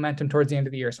pick up momentum towards the end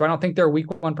of the year. So I don't think their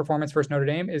week 1 performance versus Notre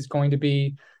Dame is going to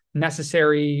be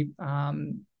necessary,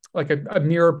 like a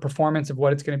mirror performance of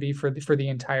what it's going to be for the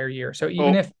entire year. So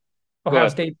even if Ohio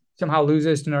State somehow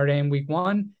loses to Notre Dame week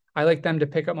 1, I like them to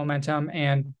pick up momentum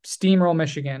and steamroll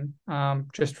Michigan,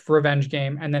 just for revenge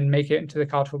game, and then make it into the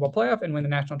college football playoff and win the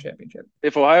national championship.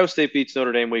 If Ohio State beats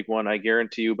Notre Dame week 1, I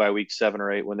guarantee you by week 7 or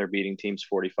 8, when they're beating teams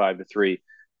 45-3,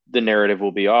 the narrative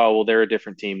will be, oh, well, they're a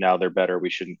different team now. They're better. We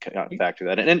shouldn't factor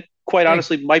that in. And quite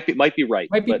honestly, might be right.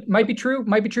 Might be true,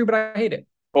 but I hate it.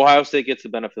 Ohio State gets the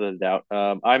benefit of the doubt.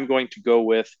 I'm going to go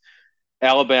with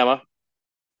Alabama.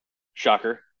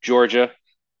 Shocker. Georgia.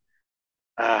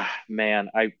 Man,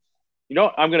 I'm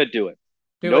going to do it.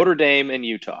 Notre Dame and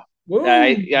Utah. Woo.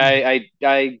 I'm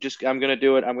going to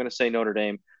do it. I'm going to say Notre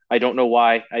Dame. I don't know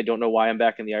why. I'm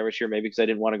back in the Irish here, maybe because I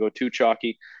didn't want to go too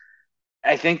chalky.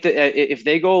 I think that if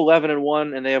they go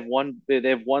 11-1 and they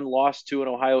have one loss to an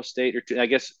Ohio State or two, I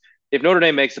guess if Notre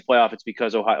Dame makes the playoff, it's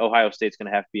because Ohio State's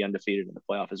going to have to be undefeated in the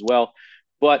playoff as well.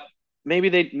 But maybe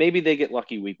they get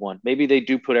lucky week 1. Maybe they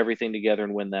do put everything together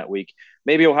and win that week.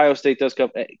 Maybe Ohio State does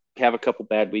have a couple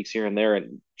bad weeks here and there.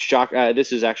 And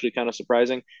this is actually kind of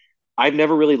surprising. I've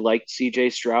never really liked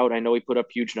CJ Stroud. I know he put up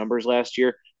huge numbers last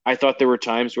year. I thought there were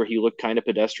times where he looked kind of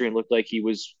pedestrian, looked like he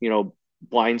was,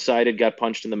 blindsided, got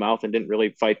punched in the mouth and didn't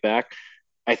really fight back.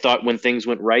 I thought when things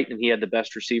went right and he had the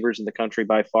best receivers in the country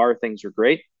by far, things were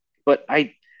great. But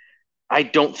I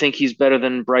don't think he's better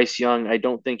than Bryce Young. I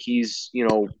don't think he's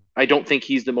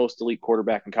the most elite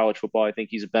quarterback in college football. I think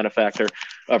he's a benefactor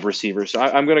of receivers. So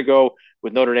I'm going to go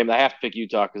with Notre Dame. I have to pick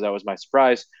Utah because that was my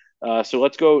surprise. So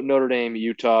let's go Notre Dame,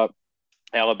 Utah,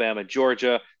 Alabama,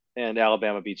 Georgia, and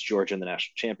Alabama beats Georgia in the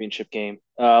national championship game.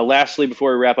 Lastly,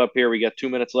 before we wrap up here, we got 2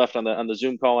 minutes left on the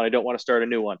Zoom call, and I don't want to start a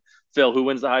new one. Phil, who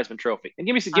wins the Heisman Trophy? And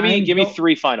give me 3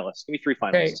 finalists. Give me 3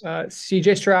 finalists. Okay,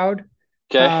 C.J. Stroud.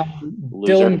 Okay.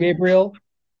 Dylan Gabriel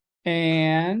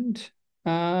and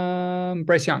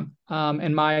Bryce Young.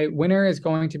 And my winner is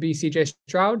going to be C.J.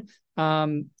 Stroud,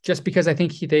 just because I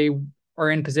think they are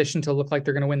in position to look like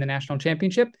they're going to win the national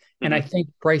championship. Mm-hmm. And I think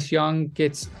Bryce Young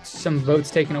gets some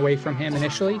votes taken away from him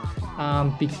initially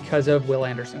because of Will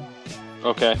Anderson.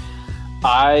 Okay.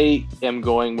 I am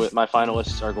going with my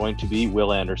finalists are going to be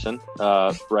Will Anderson,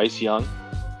 Bryce Young.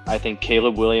 I think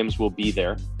Caleb Williams will be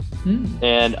there.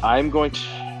 And I'm going to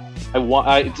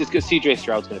it's because CJ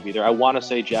Stroud's going to be there. I want to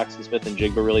say Jackson Smith and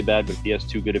Jigba really bad, but if he has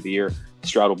too good of a year,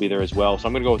 Stroud will be there as well. So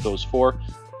I'm going to go with those 4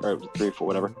 or 3 or 4,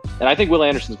 whatever. And I think Will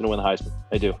Anderson's going to win the Heisman.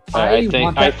 I do. I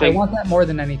want that more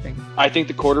than anything. I think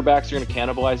the quarterbacks are going to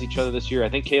cannibalize each other this year. I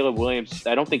think Caleb Williams,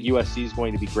 I don't think USC is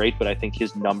going to be great, but I think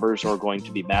his numbers are going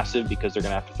to be massive because they're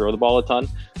going to have to throw the ball a ton.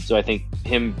 So I think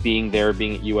him being there,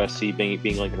 being at USC,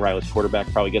 being Lincoln Riley's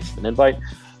quarterback probably gets him an invite.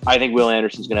 I think Will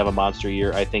Anderson's going to have a monster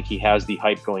year. I think he has the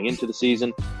hype going into the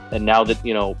season. And now that,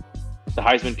 the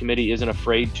Heisman committee isn't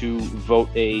afraid to vote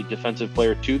a defensive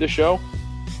player to the show,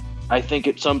 I think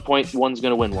at some point one's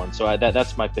going to win one. So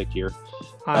that's my pick here.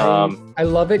 I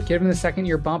love it. Give him the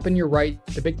second-year bump, and you're right.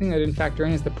 The big thing I didn't factor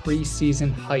in is the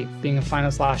preseason hype. Being a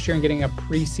finalist last year and getting a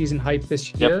preseason hype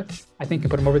this year, I think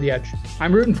can put him over the edge.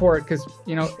 I'm rooting for it because,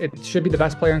 it should be the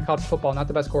best player in college football, not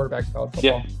the best quarterback in college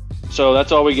football. Yeah. So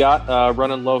that's all we got.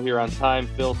 Running low here on time.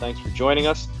 Phil, thanks for joining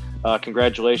us.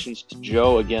 Congratulations to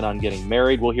Joe again on getting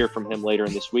married. We'll hear from him later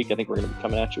in this week. I think we're going to be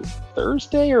coming at you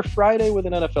Thursday or Friday with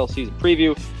an NFL season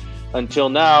preview. Until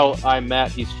now, I'm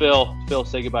Matt. He's Phil. Phil,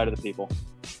 say goodbye to the people.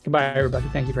 Goodbye, everybody.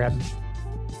 Thank you for having me.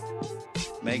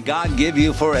 May God give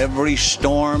you for every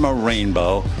storm a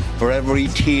rainbow, for every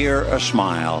tear a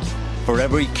smile, For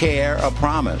every care, a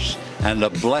promise, and a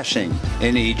blessing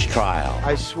in each trial.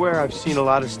 I swear I've seen a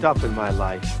lot of stuff in my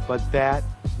life, but that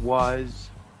was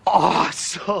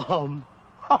awesome.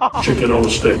 Chicken on a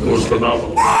stick was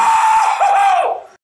phenomenal.